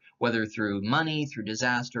another, whether through money, through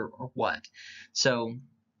disaster, or what. So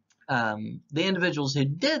the individuals who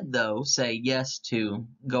did, though, say yes to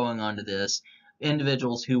going on to this,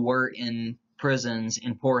 individuals who were in prisons,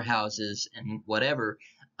 in poorhouses, and whatever,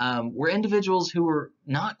 were individuals who were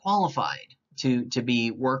not qualified to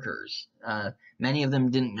be workers. Many of them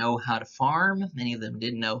didn't know how to farm. Many of them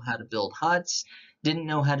didn't know how to build huts, didn't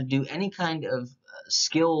know how to do any kind of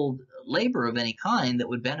skilled labor of any kind that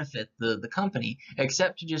would benefit the company,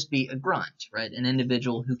 except to just be a grunt, right? An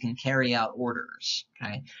individual who can carry out orders,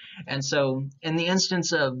 okay? And so in the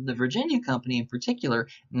instance of the Virginia Company in particular,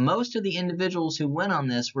 most of the individuals who went on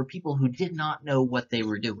this were people who did not know what they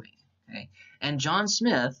were doing. Okay? And John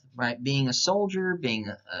Smith, right, being a soldier, being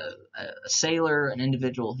a sailor, an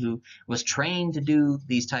individual who was trained to do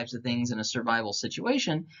these types of things in a survival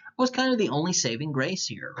situation, was kind of the only saving grace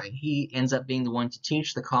here, right? He ends up being the one to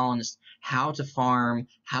teach the colonists how to farm,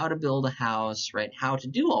 how to build a house, right, how to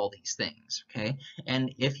do all these things, okay?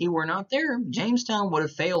 And if he were not there, Jamestown would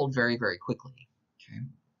have failed very, very quickly, okay?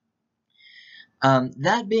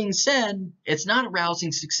 That being said, it's not a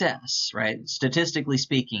rousing success, right? Statistically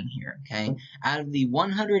speaking here, okay? Out of the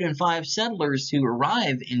 105 settlers who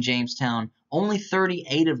arrive in Jamestown, only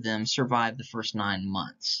 38 of them survive the first 9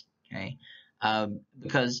 months, okay?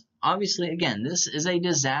 Because obviously, again, this is a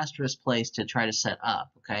disastrous place to try to set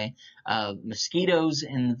up, okay? Mosquitoes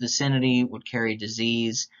in the vicinity would carry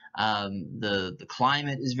disease. The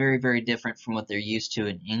climate is very, very different from what they're used to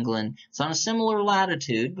in England. It's on a similar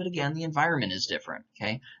latitude, but again, the environment is different,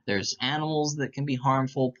 okay? There's animals that can be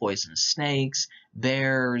harmful, poisonous snakes,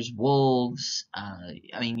 bears, wolves,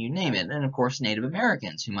 I mean, you name it. And of course, Native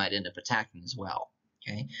Americans who might end up attacking as well.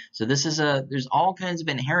 Okay, so there's all kinds of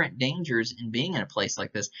inherent dangers in being in a place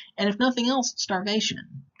like this, and if nothing else,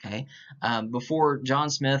 starvation. Okay, before John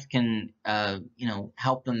Smith can,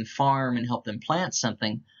 help them farm and help them plant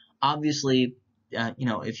something, obviously,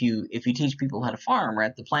 if you teach people how to farm,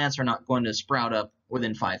 right, the plants are not going to sprout up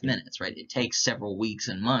within 5 minutes, right? It takes several weeks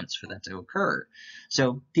and months for that to occur.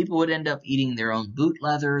 So people would end up eating their own boot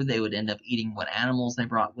leather. They would end up eating what animals they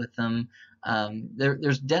brought with them.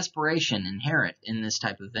 There's desperation inherent in this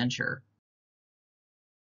type of venture.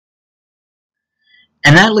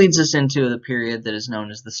 And that leads us into the period that is known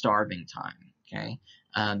as the starving time. Okay,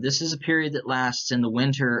 this is a period that lasts in the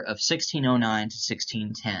winter of 1609 to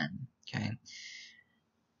 1610. Okay,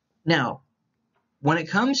 now when it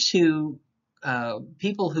comes to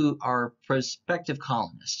people who are prospective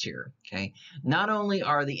colonists here, okay, not only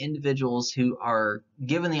are the individuals who are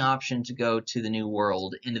given the option to go to the New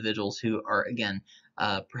World individuals who are, again,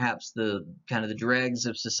 perhaps the kind of the dregs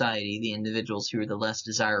of society, the individuals who are the less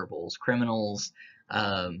desirables, criminals,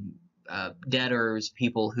 um, debtors,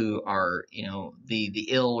 people who are, the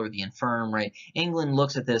ill or the infirm, right? England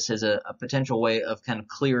looks at this as a potential way of kind of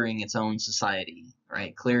clearing its own society,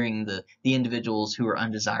 right? Clearing the individuals who are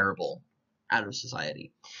undesirable out of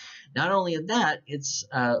society. Not only of that, it's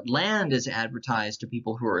land is advertised to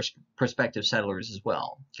people who are prospective settlers as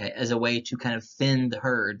well, okay, as a way to kind of thin the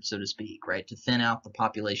herd, so to speak, right, to thin out the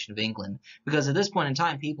population of England, because at this point in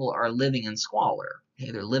time, people are living in squalor.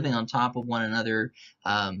 Okay, they're living on top of one another.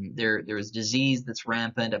 There is disease that's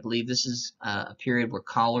rampant. I believe this is a period where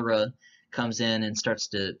cholera comes in and starts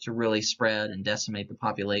to really spread and decimate the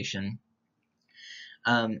population.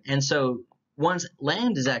 And so once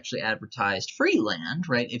land is actually advertised, free land,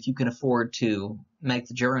 right, if you can afford to make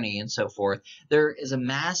the journey and so forth, there is a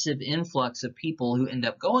massive influx of people who end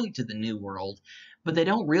up going to the New World, but they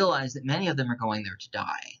don't realize that many of them are going there to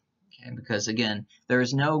die. Okay, because again, there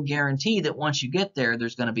is no guarantee that once you get there,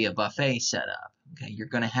 there's going to be a buffet set up. Okay, you're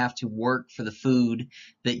going to have to work for the food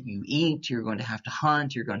that you eat. You're going to have to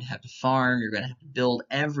hunt. You're going to have to farm. You're going to have to build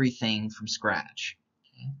everything from scratch.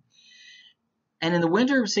 Okay? And in the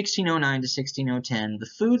winter of 1609 to 1610, the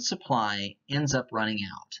food supply ends up running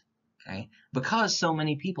out, okay, because so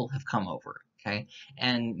many people have come over, okay,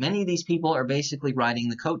 and many of these people are basically riding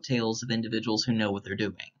the coattails of individuals who know what they're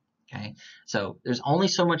doing, okay. So there's only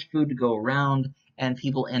so much food to go around, and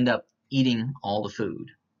people end up eating all the food.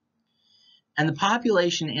 And the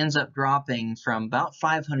population ends up dropping from about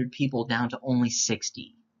 500 people down to only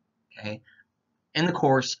 60, okay, in the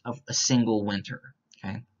course of a single winter,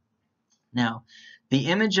 okay. Now, the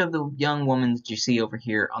image of the young woman that you see over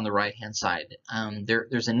here on the right-hand side,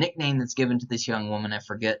 there's a nickname that's given to this young woman. I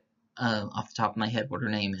forget off the top of my head what her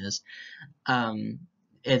name is.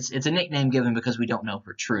 It's a nickname given because we don't know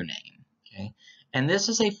her true name. Okay, and this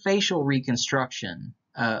is a facial reconstruction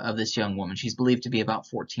of this young woman. She's believed to be about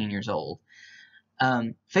 14 years old.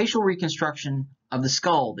 Facial reconstruction of the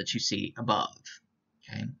skull that you see above.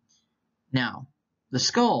 Okay, now the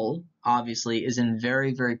skull obviously is in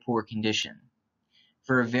very, very poor condition,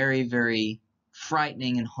 for a very, very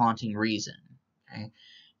frightening and haunting reason. Okay?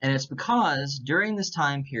 And it's because during this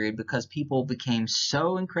time period, because people became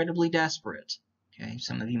so incredibly desperate, okay,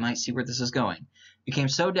 some of you might see where this is going, became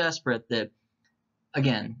so desperate that,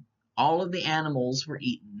 again, all of the animals were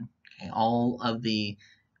eaten, okay, all of the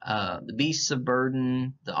beasts of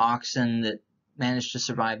burden, the oxen that managed to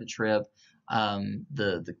survive the trip,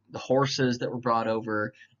 the horses that were brought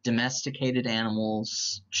over, domesticated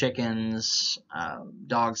animals, chickens,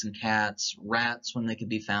 dogs and cats, rats when they could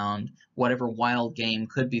be found, whatever wild game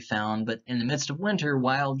could be found. But in the midst of winter,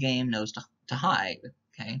 wild game knows to hide.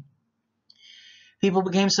 Okay, People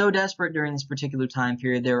became so desperate during this particular time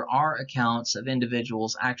period, there are accounts of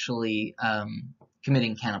individuals actually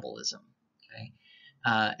committing cannibalism. Okay?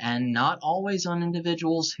 And not always on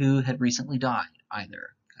individuals who had recently died either.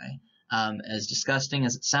 Okay? As disgusting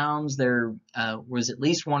as it sounds, there was at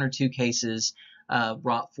least one or two cases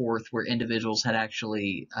brought forth where individuals had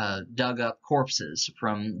actually dug up corpses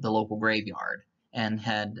from the local graveyard and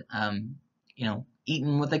had,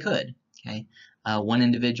 eaten what they could. Okay? One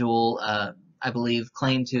individual, I believe,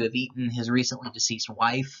 claimed to have eaten his recently deceased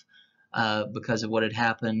wife because of what had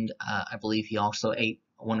happened. I believe he also ate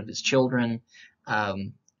one of his children.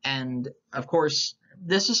 And of course,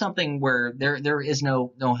 this is something where there is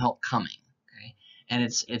no help coming. Okay? And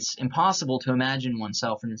it's impossible to imagine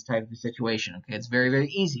oneself in this type of a situation. Okay? It's very, very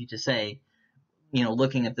easy to say,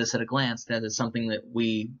 looking at this at a glance, that is something that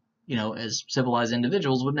we, as civilized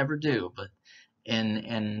individuals would never do. But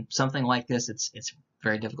in something like this, it's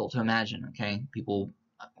very difficult to imagine. Okay, people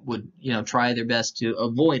would try their best to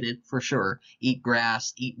avoid it for sure. Eat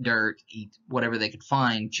grass, eat dirt, eat whatever they could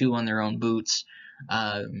find, chew on their own boots.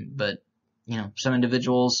 But some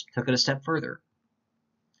individuals took it a step further.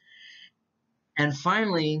 And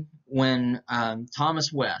finally, when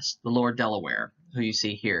Thomas West, the Lord Delaware, who you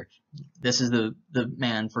see here, this is the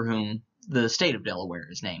man for whom the state of Delaware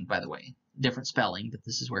is named, by the way. Different spelling, but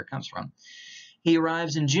this is where it comes from. He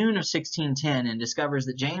arrives in June of 1610 and discovers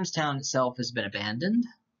that Jamestown itself has been abandoned.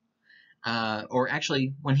 Or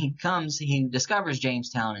actually, when he comes, he discovers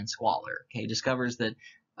Jamestown in squalor. Okay, he discovers that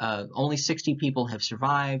only 60 people have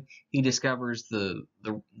survived. He discovers the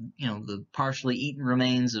partially eaten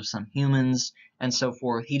remains of some humans and so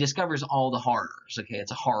forth. He discovers all the horrors. Okay,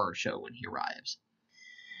 it's a horror show when he arrives.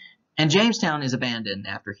 And Jamestown is abandoned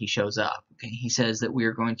after he shows up. Okay, he says that we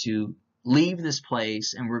are going to leave this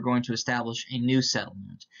place and we're going to establish a new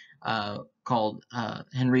settlement called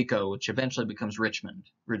Henrico, which eventually becomes Richmond,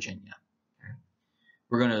 Virginia. Okay.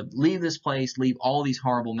 We're going to leave this place, leave all these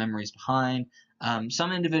horrible memories behind.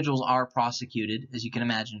 Some individuals are prosecuted, as you can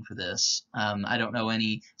imagine, for this. I don't know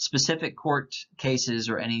any specific court cases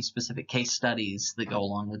or any specific case studies that go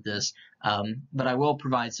along with this, but I will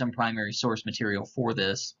provide some primary source material for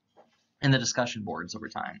this in the discussion boards over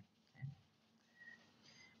time.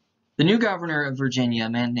 The new governor of Virginia, a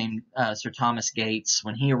man named Sir Thomas Gates,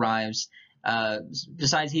 when he arrives,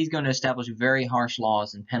 decides he's going to establish very harsh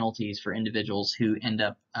laws and penalties for individuals who end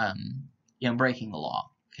up, breaking the law.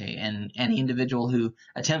 Okay, and any individual who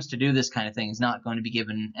attempts to do this kind of thing is not going to be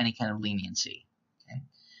given any kind of leniency.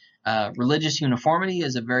 Okay? Religious uniformity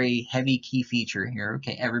is a very heavy key feature here.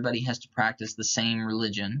 Okay, everybody has to practice the same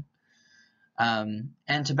religion.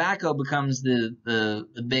 And tobacco becomes the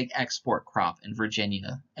big export crop in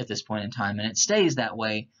Virginia at this point in time, and it stays that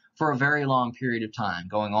way for a very long period of time,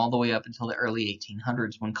 going all the way up until the early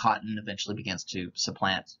 1800s when cotton eventually begins to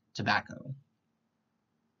supplant tobacco.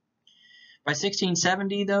 By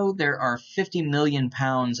 1670, though, there are 50 million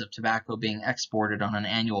pounds of tobacco being exported on an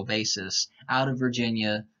annual basis out of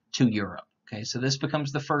Virginia to Europe. Okay, so this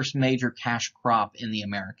becomes the first major cash crop in the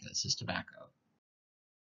Americas, is tobacco.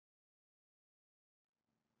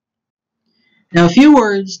 Now, a few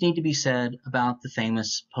words need to be said about the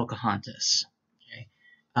famous Pocahontas.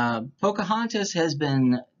 Okay? Pocahontas has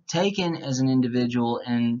been taken as an individual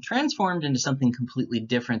and transformed into something completely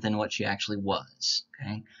different than what she actually was.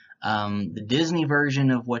 Okay? The Disney version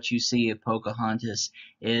of what you see of Pocahontas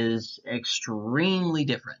is extremely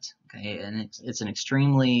different. Okay? And it's an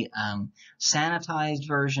extremely sanitized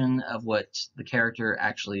version of what the character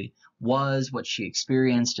actually was, what she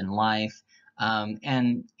experienced in life.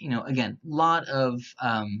 And, again, a lot of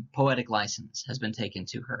poetic license has been taken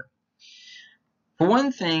to her. For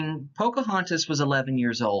one thing, Pocahontas was 11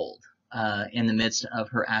 years old in the midst of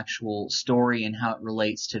her actual story and how it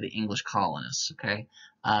relates to the English colonists. Okay,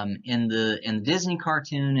 in the Disney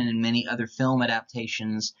cartoon and in many other film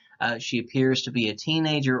adaptations, she appears to be a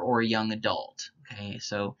teenager or a young adult. Okay,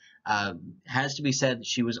 so has to be said that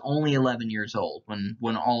she was only 11 years old when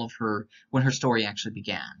her story actually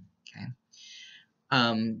began. Okay.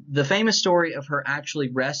 The famous story of her actually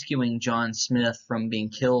rescuing John Smith from being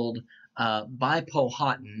killed by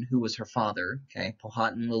Powhatan, who was her father, okay,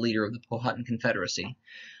 Powhatan, the leader of the Powhatan Confederacy,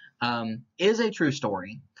 is a true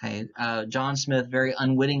story. Okay, John Smith very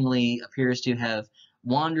unwittingly appears to have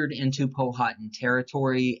wandered into Powhatan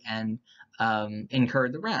territory and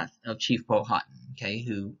incurred the wrath of Chief Powhatan, okay,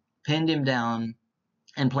 who pinned him down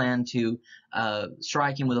and planned to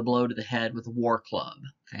strike him with a blow to the head with a war club.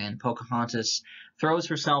 Okay, and Pocahontas throws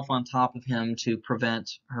herself on top of him to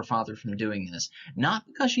prevent her father from doing this. Not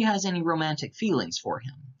because she has any romantic feelings for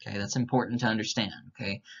him. Okay, that's important to understand.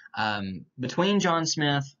 Okay, between John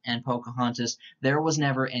Smith and Pocahontas, there was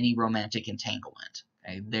never any romantic entanglement.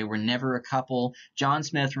 Okay, they were never a couple. John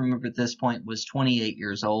Smith, remember at this point, was 28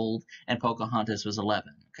 years old, and Pocahontas was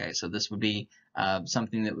 11. Okay, so this would be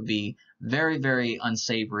something that would be very, very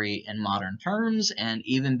unsavory in modern terms, and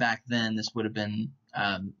even back then, this would have been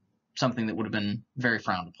something that would have been very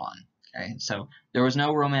frowned upon. Okay, so there was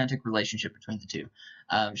no romantic relationship between the two.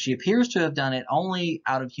 She appears to have done it only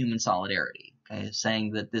out of human solidarity, okay,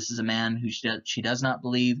 saying that this is a man who she does not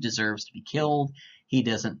believe deserves to be killed. He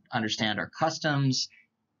doesn't understand our customs.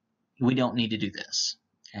 We don't need to do this.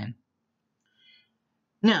 Okay.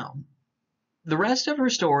 Now, the rest of her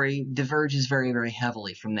story diverges very, very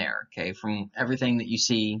heavily from there, okay, from everything that you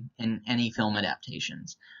see in any film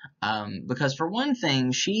adaptations. Because for one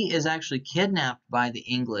thing, she is actually kidnapped by the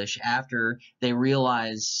English after they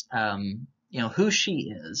realize, who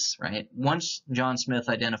she is, right? Once John Smith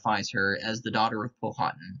identifies her as the daughter of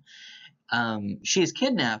Powhatan, she is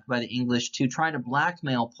kidnapped by the English to try to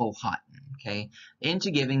blackmail Powhatan, okay,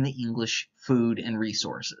 into giving the English food and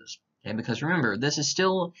resources. Okay, because remember, this is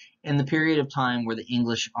still in the period of time where the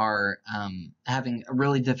English are having a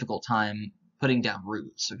really difficult time putting down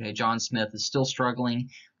roots. Okay, John Smith is still struggling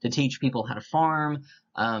to teach people how to farm.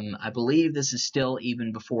 I believe this is still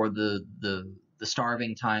even before the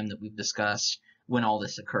starving time that we've discussed when all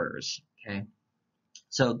this occurs. Okay,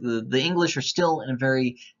 so the English are still in a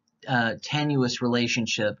very tenuous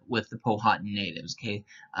relationship with the Powhatan natives. Okay,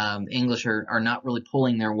 English are not really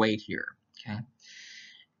pulling their weight here. Okay.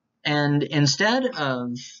 And instead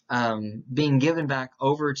of being given back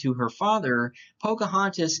over to her father,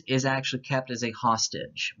 Pocahontas is actually kept as a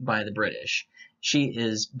hostage by the British. She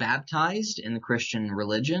is baptized in the Christian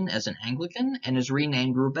religion as an Anglican and is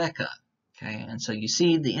renamed Rebecca. Okay, and so you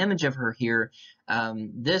see the image of her here.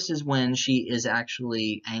 This is when she is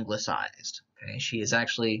actually anglicized. Okay, she is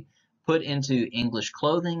actually put into English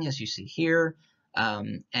clothing, as you see here,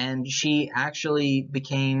 and she actually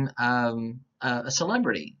became a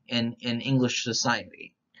celebrity in English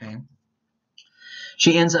society. Okay,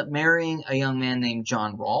 she ends up marrying a young man named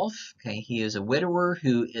John Rolfe. Okay, he is a widower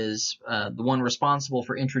who is the one responsible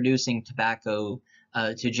for introducing tobacco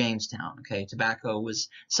to Jamestown. Okay, tobacco was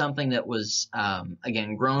something that was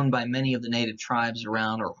again grown by many of the native tribes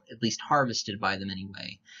around, or at least harvested by them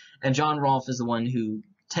anyway. And John Rolfe is the one who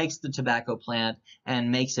takes the tobacco plant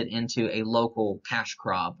and makes it into a local cash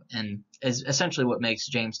crop, and is essentially what makes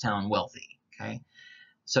Jamestown wealthy. Okay,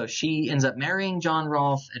 so she ends up marrying John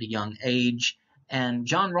Rolfe at a young age, and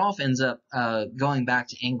John Rolfe ends up going back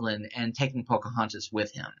to England and taking Pocahontas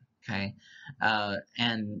with him. Okay,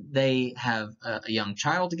 and they have a young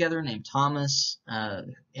child together named Thomas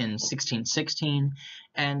in 1616,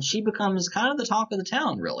 and she becomes kind of the talk of the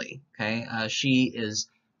town, really. Okay, she is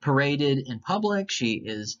paraded in public. She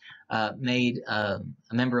is made a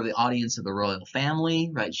member of the audience of the royal family,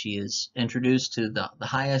 right? She is introduced to the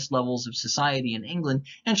highest levels of society in England,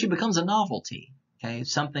 and she becomes a novelty, okay?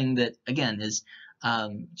 Something that, again, is,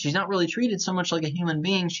 she's not really treated so much like a human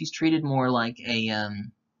being. She's treated more like a,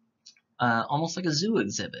 almost like a zoo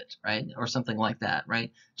exhibit, right? Or something like that,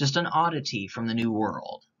 right? Just an oddity from the new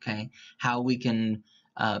world, okay? How we can,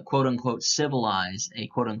 quote unquote, civilize a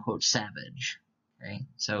quote unquote savage. Okay?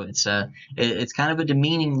 So it's kind of a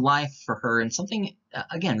demeaning life for her, and something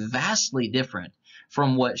again vastly different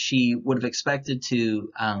from what she would have expected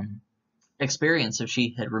to experience if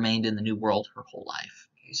she had remained in the New World her whole life.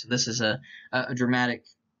 Okay, so this is a dramatic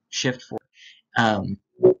shift for her.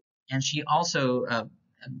 And she also,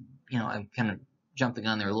 I kind of jumped the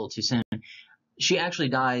gun there a little too soon. She actually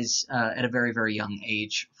dies at a very, very young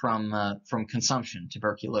age from consumption,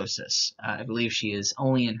 tuberculosis. I believe she is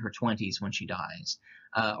only in her 20s when she dies,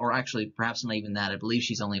 or actually perhaps not even that. I believe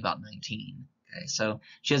she's only about 19. Okay, so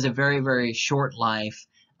she has a very, very short life,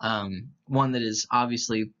 one that is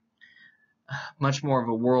obviously much more of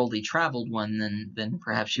a worldly traveled one than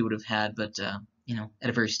perhaps she would have had, but at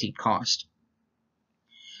a very steep cost.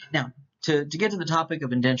 Now, to get to the topic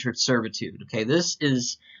of indentured servitude, okay, this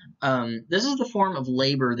is the form of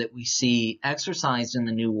labor that we see exercised in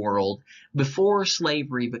the New World before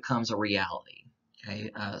slavery becomes a reality.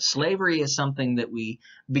 Okay, slavery is something that we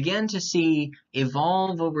begin to see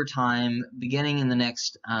evolve over time, beginning in the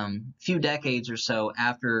next few decades or so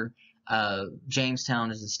after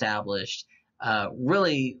Jamestown is established.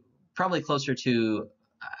 Really, probably closer to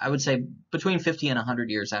I would say between 50 and 100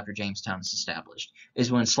 years after Jamestown is established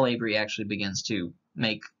is when slavery actually begins to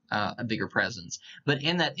make a bigger presence. But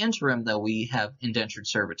in that interim, though, we have indentured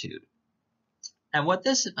servitude. And what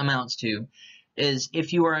this amounts to is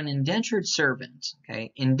if you are an indentured servant,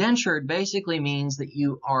 okay, indentured basically means that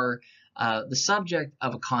you are the subject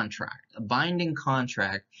of a contract, a binding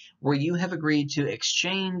contract, where you have agreed to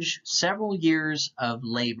exchange several years of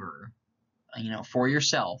labor, for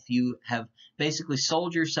yourself. You have basically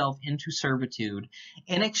sold yourself into servitude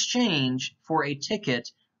in exchange for a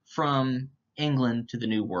ticket from England to the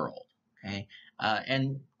New World. Okay,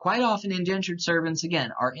 and quite often indentured servants,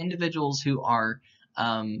 again, are individuals who are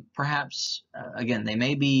perhaps, again, they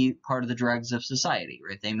may be part of the dregs of society,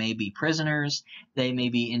 right? They may be prisoners. They may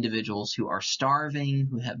be individuals who are starving,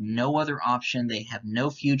 who have no other option. They have no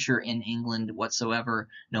future in England whatsoever.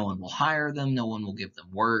 No one will hire them. No one will give them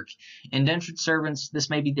work. Indentured servants, this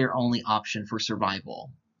may be their only option for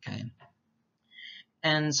survival, okay?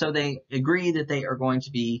 And so they agree that they are going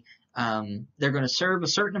to be, they're going to serve a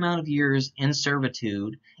certain amount of years in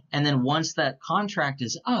servitude, and then once that contract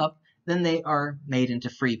is up, then they are made into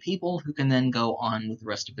free people who can then go on with the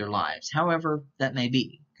rest of their lives. However that may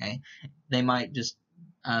be, okay? They might just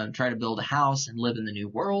try to build a house and live in the New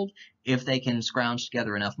World. If they can scrounge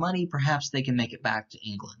together enough money, perhaps they can make it back to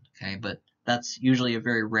England, okay? But that's usually a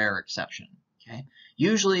very rare exception, okay?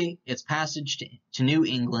 Usually it's passage to New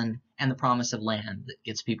England and the promise of land that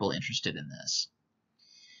gets people interested in this.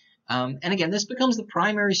 And again, this becomes the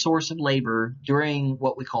primary source of labor during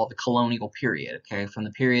what we call the colonial period, okay, from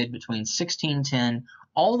the period between 1610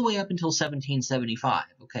 all the way up until 1775,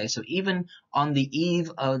 okay? So even on the eve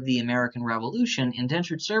of the American Revolution,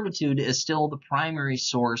 indentured servitude is still the primary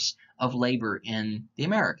source of labor in the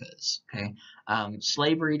Americas, okay?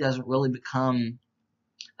 Slavery doesn't really become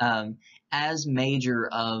as major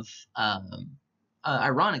of,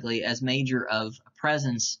 ironically, as major of a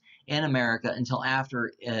presence in America until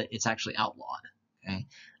after it's actually outlawed, okay?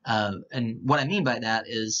 And what I mean by that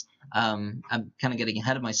is, I'm kind of getting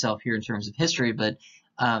ahead of myself here in terms of history, but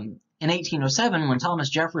in 1807, when Thomas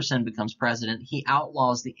Jefferson becomes president, he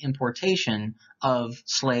outlaws the importation of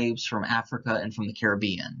slaves from Africa and from the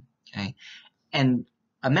Caribbean, okay? And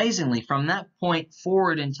amazingly, from that point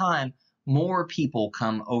forward in time, more people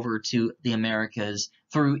come over to the Americas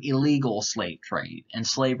through illegal slave trade, and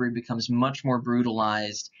slavery becomes much more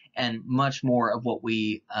brutalized and much more of what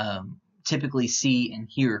we typically see and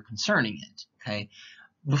hear concerning it, okay?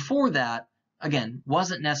 Before that, again,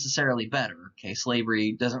 wasn't necessarily better, okay?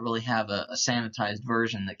 Slavery doesn't really have a sanitized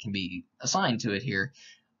version that can be assigned to it here,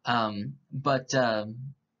 but the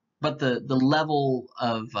level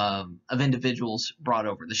of individuals brought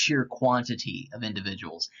over, the sheer quantity of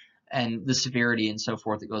individuals, and the severity and so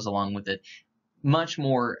forth that goes along with it, much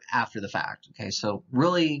more after the fact, okay? So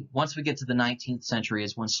really, once we get to the 19th century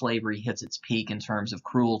is when slavery hits its peak in terms of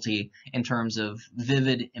cruelty, in terms of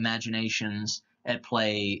vivid imaginations at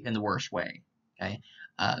play in the worst way, okay?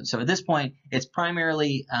 So at this point, it's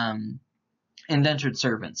primarily indentured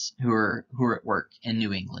servants who are at work in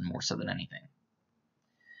New England more so than anything.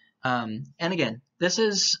 And again, this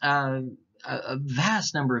is a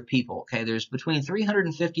vast number of people, okay? There's between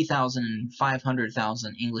 350,000 and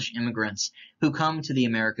 500,000 English immigrants who come to the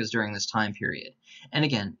Americas during this time period. And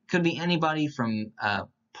again, could be anybody from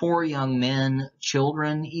poor young men,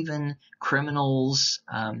 children, even criminals,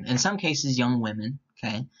 in some cases young women,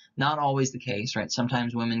 okay? Not always the case, right?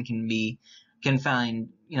 Sometimes women can find,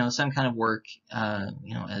 some kind of work,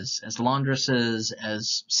 as laundresses,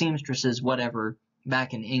 as seamstresses, whatever,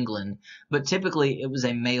 back in England, but typically it was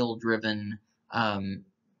a male-driven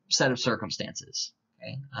set of circumstances,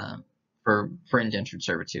 okay, for indentured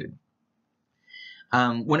servitude.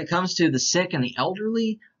 When it comes to the sick and the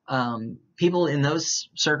elderly, people in those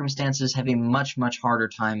circumstances have a much, much harder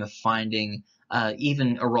time of finding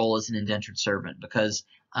even a role as an indentured servant because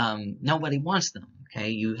nobody wants them,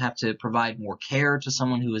 okay? You have to provide more care to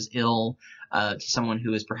someone who is ill, to someone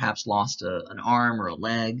who has perhaps lost an arm or a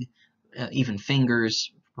leg, even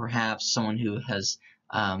fingers, perhaps someone who has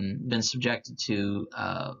been subjected to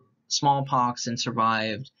smallpox and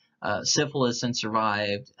survived, syphilis and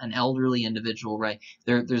survived, an elderly individual, right?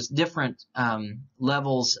 There's different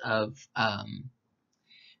levels of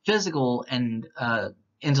physical and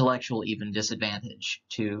intellectual even disadvantage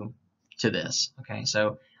to this, okay?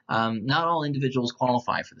 So not all individuals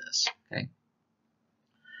qualify for this, okay?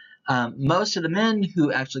 Most of the men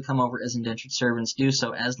who actually come over as indentured servants do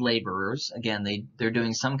so as laborers. Again, they're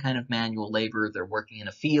doing some kind of manual labor. They're working in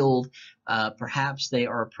a field. Perhaps they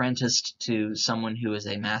are apprenticed to someone who is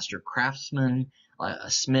a master craftsman, a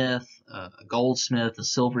smith, a goldsmith, a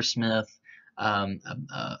silversmith,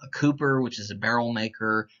 a cooper, which is a barrel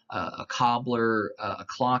maker, a cobbler, a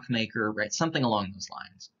clock maker, right? Something along those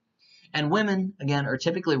lines. And women, again, are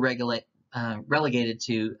typically relegated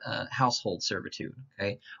to household servitude,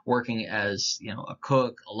 okay? Working as, a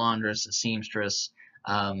cook, a laundress, a seamstress,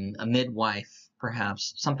 a midwife,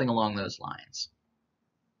 perhaps, something along those lines.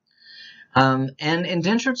 And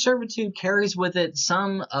indentured servitude carries with it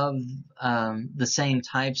some of the same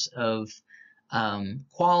types of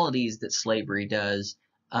qualities that slavery does.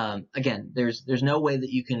 Again, there's no way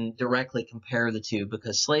that you can directly compare the two,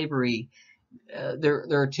 because slavery, there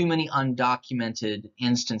are too many undocumented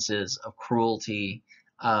instances of cruelty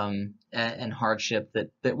and hardship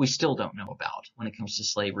that we still don't know about when it comes to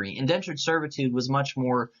slavery. Indentured servitude was much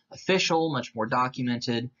more official, much more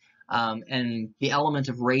documented, and the element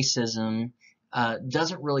of racism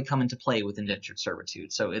doesn't really come into play with indentured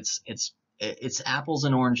servitude. So it's apples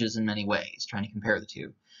and oranges in many ways, trying to compare the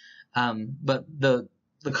two. But the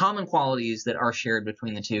common qualities that are shared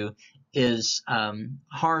between the two is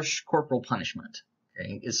harsh corporal punishment.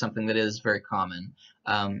 Okay, is something that is very common.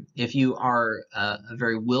 If you are a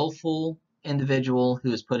very willful individual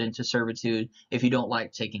who is put into servitude, if you don't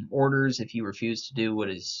like taking orders, if you refuse to do what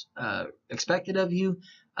is expected of you,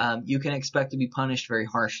 you can expect to be punished very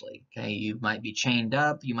harshly. Okay, you might be chained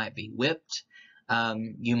up, you might be whipped,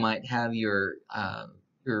 you might have your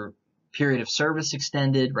period of service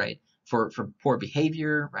extended, right? For poor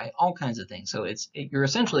behavior, right? All kinds of things. So you're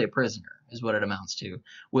essentially a prisoner, is what it amounts to,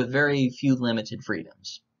 with very few limited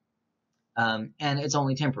freedoms. And it's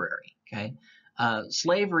only temporary, okay?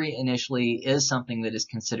 Slavery initially is something that is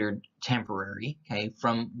considered temporary, okay?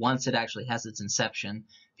 From once it actually has its inception,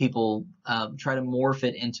 people try to morph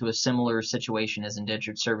it into a similar situation as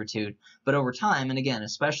indentured servitude. But over time, and again,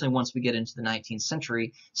 especially once we get into the 19th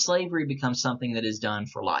century, slavery becomes something that is done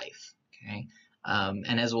for life, okay?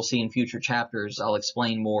 And as we'll see in future chapters, I'll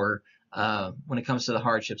explain more when it comes to the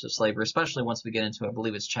hardships of slavery, especially once we get into, I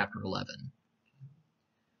believe it's chapter 11.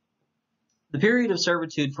 The period of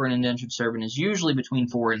servitude for an indentured servant is usually between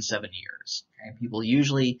 4 and 7 years. Okay? People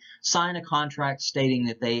usually sign a contract stating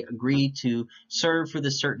that they agree to serve for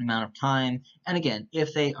this certain amount of time. And again,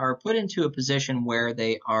 if they are put into a position where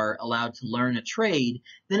they are allowed to learn a trade,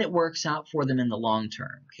 then it works out for them in the long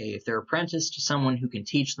term. Okay? If they're apprenticed to someone who can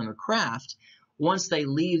teach them a craft, once they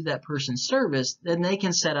leave that person's service, then they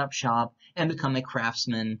can set up shop and become a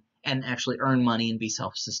craftsman and actually earn money and be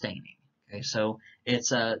self-sustaining. Okay, so it's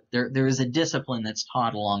there is a discipline that's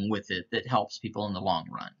taught along with it that helps people in the long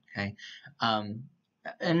run. Okay,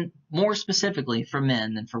 and more specifically for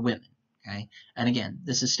men than for women. Okay, and again,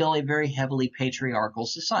 this is still a very heavily patriarchal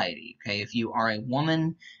society. Okay, if you are a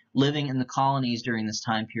woman living in the colonies during this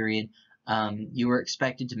time period, you were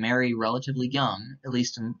expected to marry relatively young, at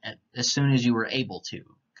least as soon as you were able to.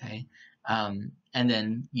 Okay, and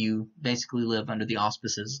then you basically live under the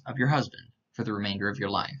auspices of your husband for the remainder of your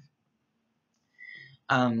life.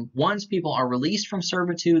 Once people are released from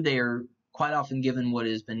servitude, they are quite often given what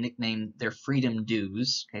has been nicknamed their freedom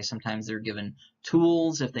dues. Okay, sometimes they're given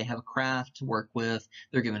tools if they have a craft to work with.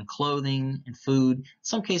 They're given clothing and food. In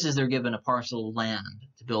some cases, they're given a parcel of land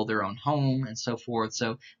to build their own home and so forth.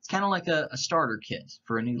 So it's kind of like a starter kit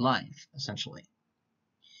for a new life, essentially.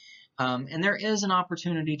 And there is an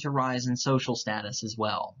opportunity to rise in social status as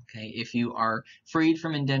well. Okay, if you are freed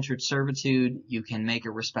from indentured servitude, you can make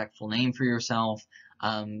a respectful name for yourself.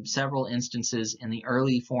 Several instances in the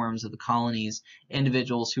early forms of the colonies,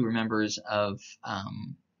 individuals who were members of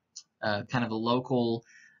kind of a local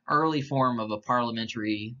early form of a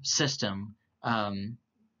parliamentary system,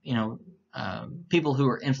 people who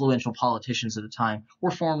were influential politicians at the time were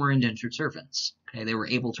former indentured servants. Okay, they were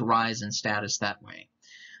able to rise in status that way.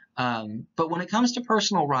 But when it comes to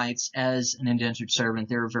personal rights as an indentured servant,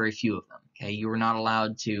 there are very few of them. Okay, you are not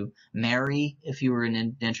allowed to marry if you were an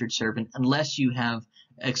indentured servant unless you have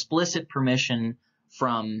explicit permission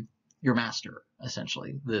from your master,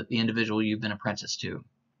 essentially, the individual you've been apprenticed to.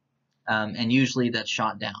 And usually that's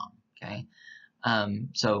shot down. Okay,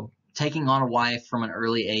 so taking on a wife from an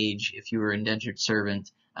early age, if you were an indentured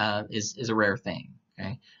servant, is a rare thing.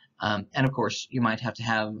 Okay. And of course, you might have to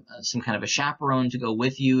have some kind of a chaperone to go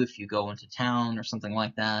with you if you go into town or something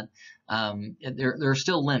like that. There are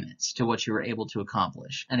still limits to what you were able to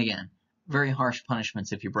accomplish. And again, very harsh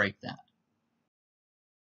punishments if you break that.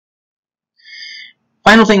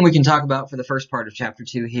 Final thing we can talk about for the first part of chapter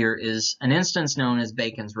 2 here is an instance known as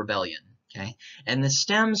Bacon's Rebellion. Okay, and this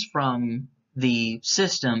stems from the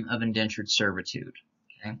system of indentured servitude.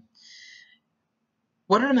 Okay.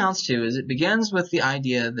 What it amounts to is it begins with the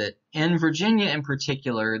idea that in Virginia in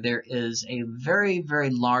particular, there is a very, very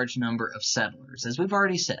large number of settlers, as we've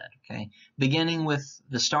already said, okay? Beginning with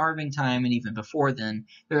the starving time and even before then,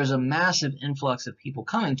 there is a massive influx of people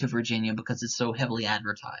coming to Virginia because it's so heavily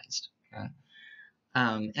advertised, okay?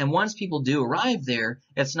 And once people do arrive there,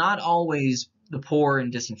 it's not always the poor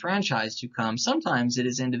and disenfranchised who come. Sometimes it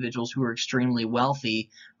is individuals who are extremely wealthy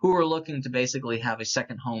who are looking to basically have a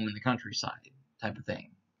second home in the countryside type of thing.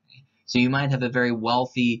 So you might have a very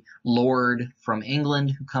wealthy lord from England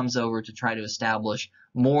who comes over to try to establish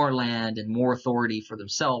more land and more authority for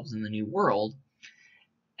themselves in the New World.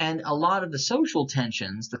 And a lot of the social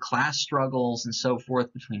tensions, the class struggles and so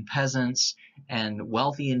forth between peasants and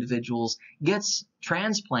wealthy individuals gets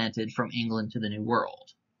transplanted from England to the New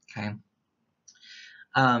World. Okay.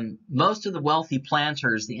 Most of the wealthy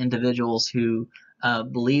planters, the individuals who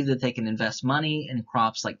believe that they can invest money in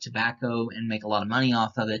crops like tobacco and make a lot of money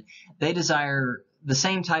off of it, they desire the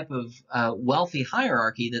same type of wealthy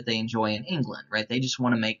hierarchy that they enjoy in England, right? They just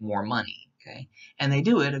want to make more money, okay? And they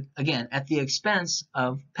do it, again, at the expense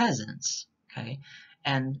of peasants, okay?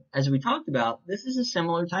 And as we talked about, this is a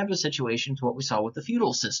similar type of situation to what we saw with the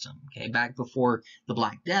feudal system, okay? Back before the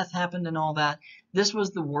Black Death happened and all that, this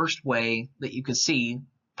was the worst way that you could see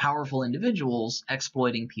powerful individuals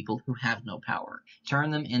exploiting people who have no power. Turn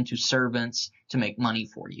them into servants to make money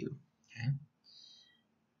for you. Okay?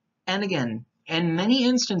 And again, in many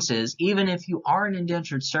instances, even if you are an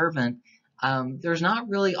indentured servant, there's not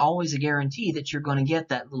really always a guarantee that you're going to get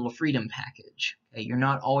that little freedom package. Okay? You're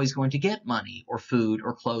not always going to get money or food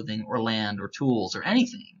or clothing or land or tools or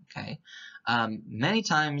anything. Okay? Many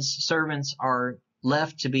times servants are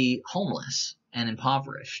left to be homeless and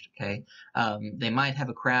impoverished, okay? They might have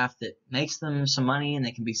a craft that makes them some money and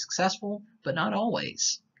they can be successful, but not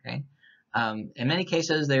always, okay? In many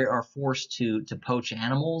cases, they are forced to poach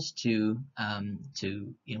animals to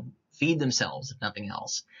feed themselves, if nothing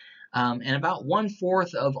else. And about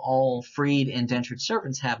 1/4 of all freed indentured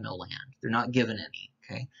servants have no land. They're not given any,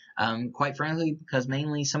 okay? Quite frankly, because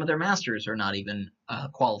mainly some of their masters are not even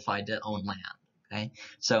qualified to own land, okay?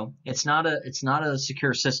 So it's not a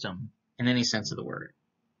secure system in any sense of the word.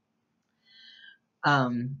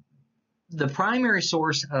 The primary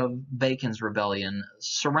source of Bacon's rebellion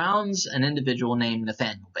surrounds an individual named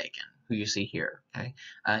Nathaniel Bacon, who you see here. Okay?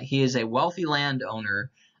 He is a wealthy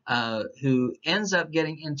landowner who ends up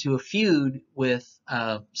getting into a feud with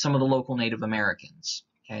some of the local Native Americans.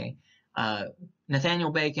 Okay?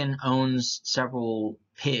 Nathaniel Bacon owns several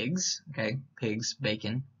pigs. Okay? Pigs,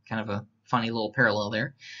 bacon, kind of a funny little parallel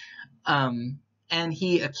there. And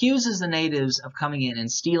he accuses the natives of coming in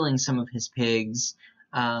and stealing some of his pigs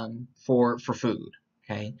for food,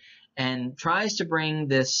 okay, and tries to bring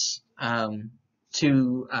this to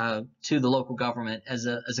the local government as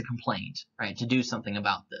a complaint, right, to do something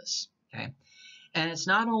about this, okay. And it's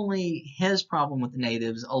not only his problem with the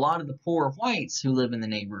natives. A lot of the poor whites who live in the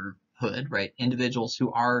neighborhood, right, individuals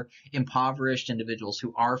who are impoverished, individuals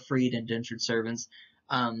who are freed indentured servants,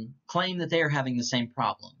 claim that they are having the same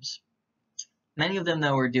problems. Many of them,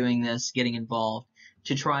 though, are doing this, getting involved,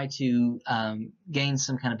 to try to gain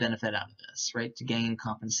some kind of benefit out of this, right? To gain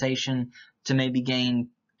compensation, to maybe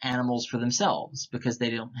gain animals for themselves because they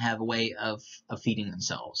don't have a way of feeding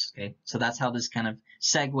themselves, okay? So that's how this kind of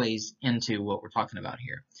segues into what we're talking about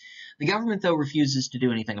here. The government, though, refuses to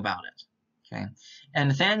do anything about it, okay? And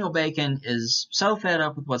Nathaniel Bacon is so fed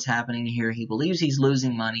up with what's happening here. He believes he's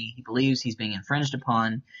losing money. He believes he's being infringed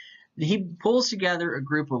upon. He pulls together a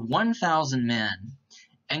group of 1,000 men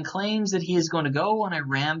and claims that he is going to go on a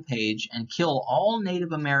rampage and kill all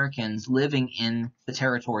Native Americans living in the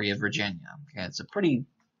territory of Virginia. Okay, it's a pretty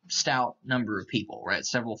stout number of people, right?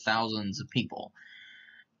 Several thousands of people.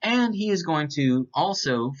 And he is going to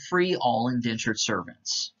also free all indentured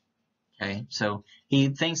servants. Okay, so he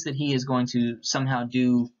thinks that he is going to somehow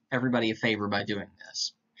do everybody a favor by doing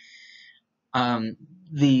this.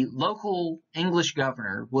 The local English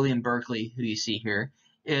governor, William Berkeley, who you see here,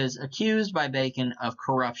 is accused by Bacon of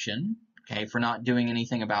corruption, okay, for not doing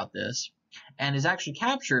anything about this, and is actually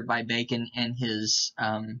captured by Bacon and his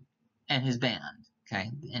band,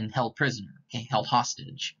 okay, and held prisoner, okay, held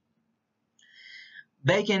hostage.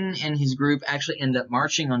 Bacon and his group actually end up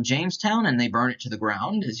marching on Jamestown, and they burn it to the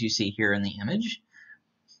ground, as you see here in the image.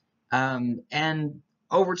 And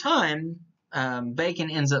over time,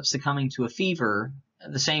 Bacon ends up succumbing to a fever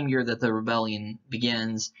the same year that the rebellion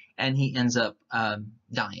begins, and he ends up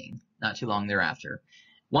dying not too long thereafter.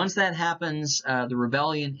 Once that happens, the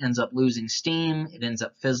rebellion ends up losing steam. It ends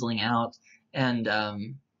up fizzling out, and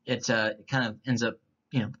it kind of ends up,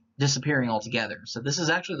 disappearing altogether. So this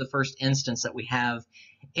is actually the first instance that we have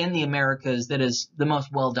in the Americas that is the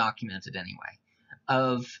most well documented anyway,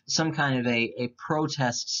 of some kind of a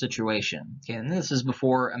protest situation. Okay, and this is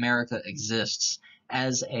before America exists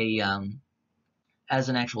as an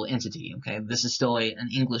actual entity. Okay, this is still an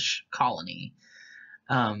English colony.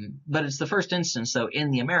 But it's the first instance, though,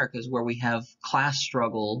 in the Americas where we have class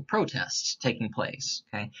struggle protests taking place,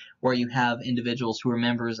 okay, where you have individuals who are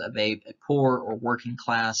members of a poor or working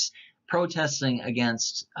class protesting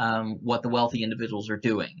against what the wealthy individuals are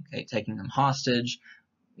doing, okay, taking them hostage,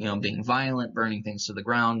 being violent, burning things to the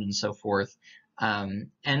ground, and so forth. And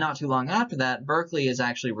not too long after that, Berkeley is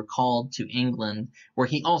actually recalled to England, where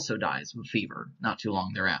he also dies of fever not too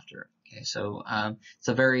long thereafter. Okay, so it's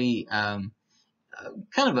a very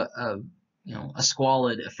kind of a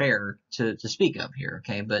squalid affair to speak of here,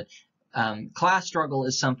 okay? But class struggle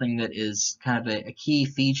is something that is kind of a key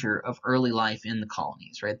feature of early life in the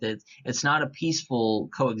colonies, right? That it's not a peaceful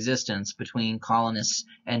coexistence between colonists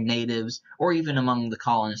and natives, or even among the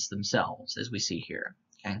colonists themselves, as we see here,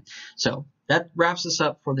 okay? So that wraps us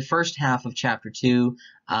up for the first half of Chapter 2.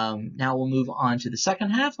 Now we'll move on to the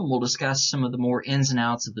second half, and we'll discuss some of the more ins and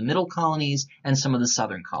outs of the middle colonies and some of the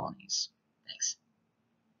southern colonies.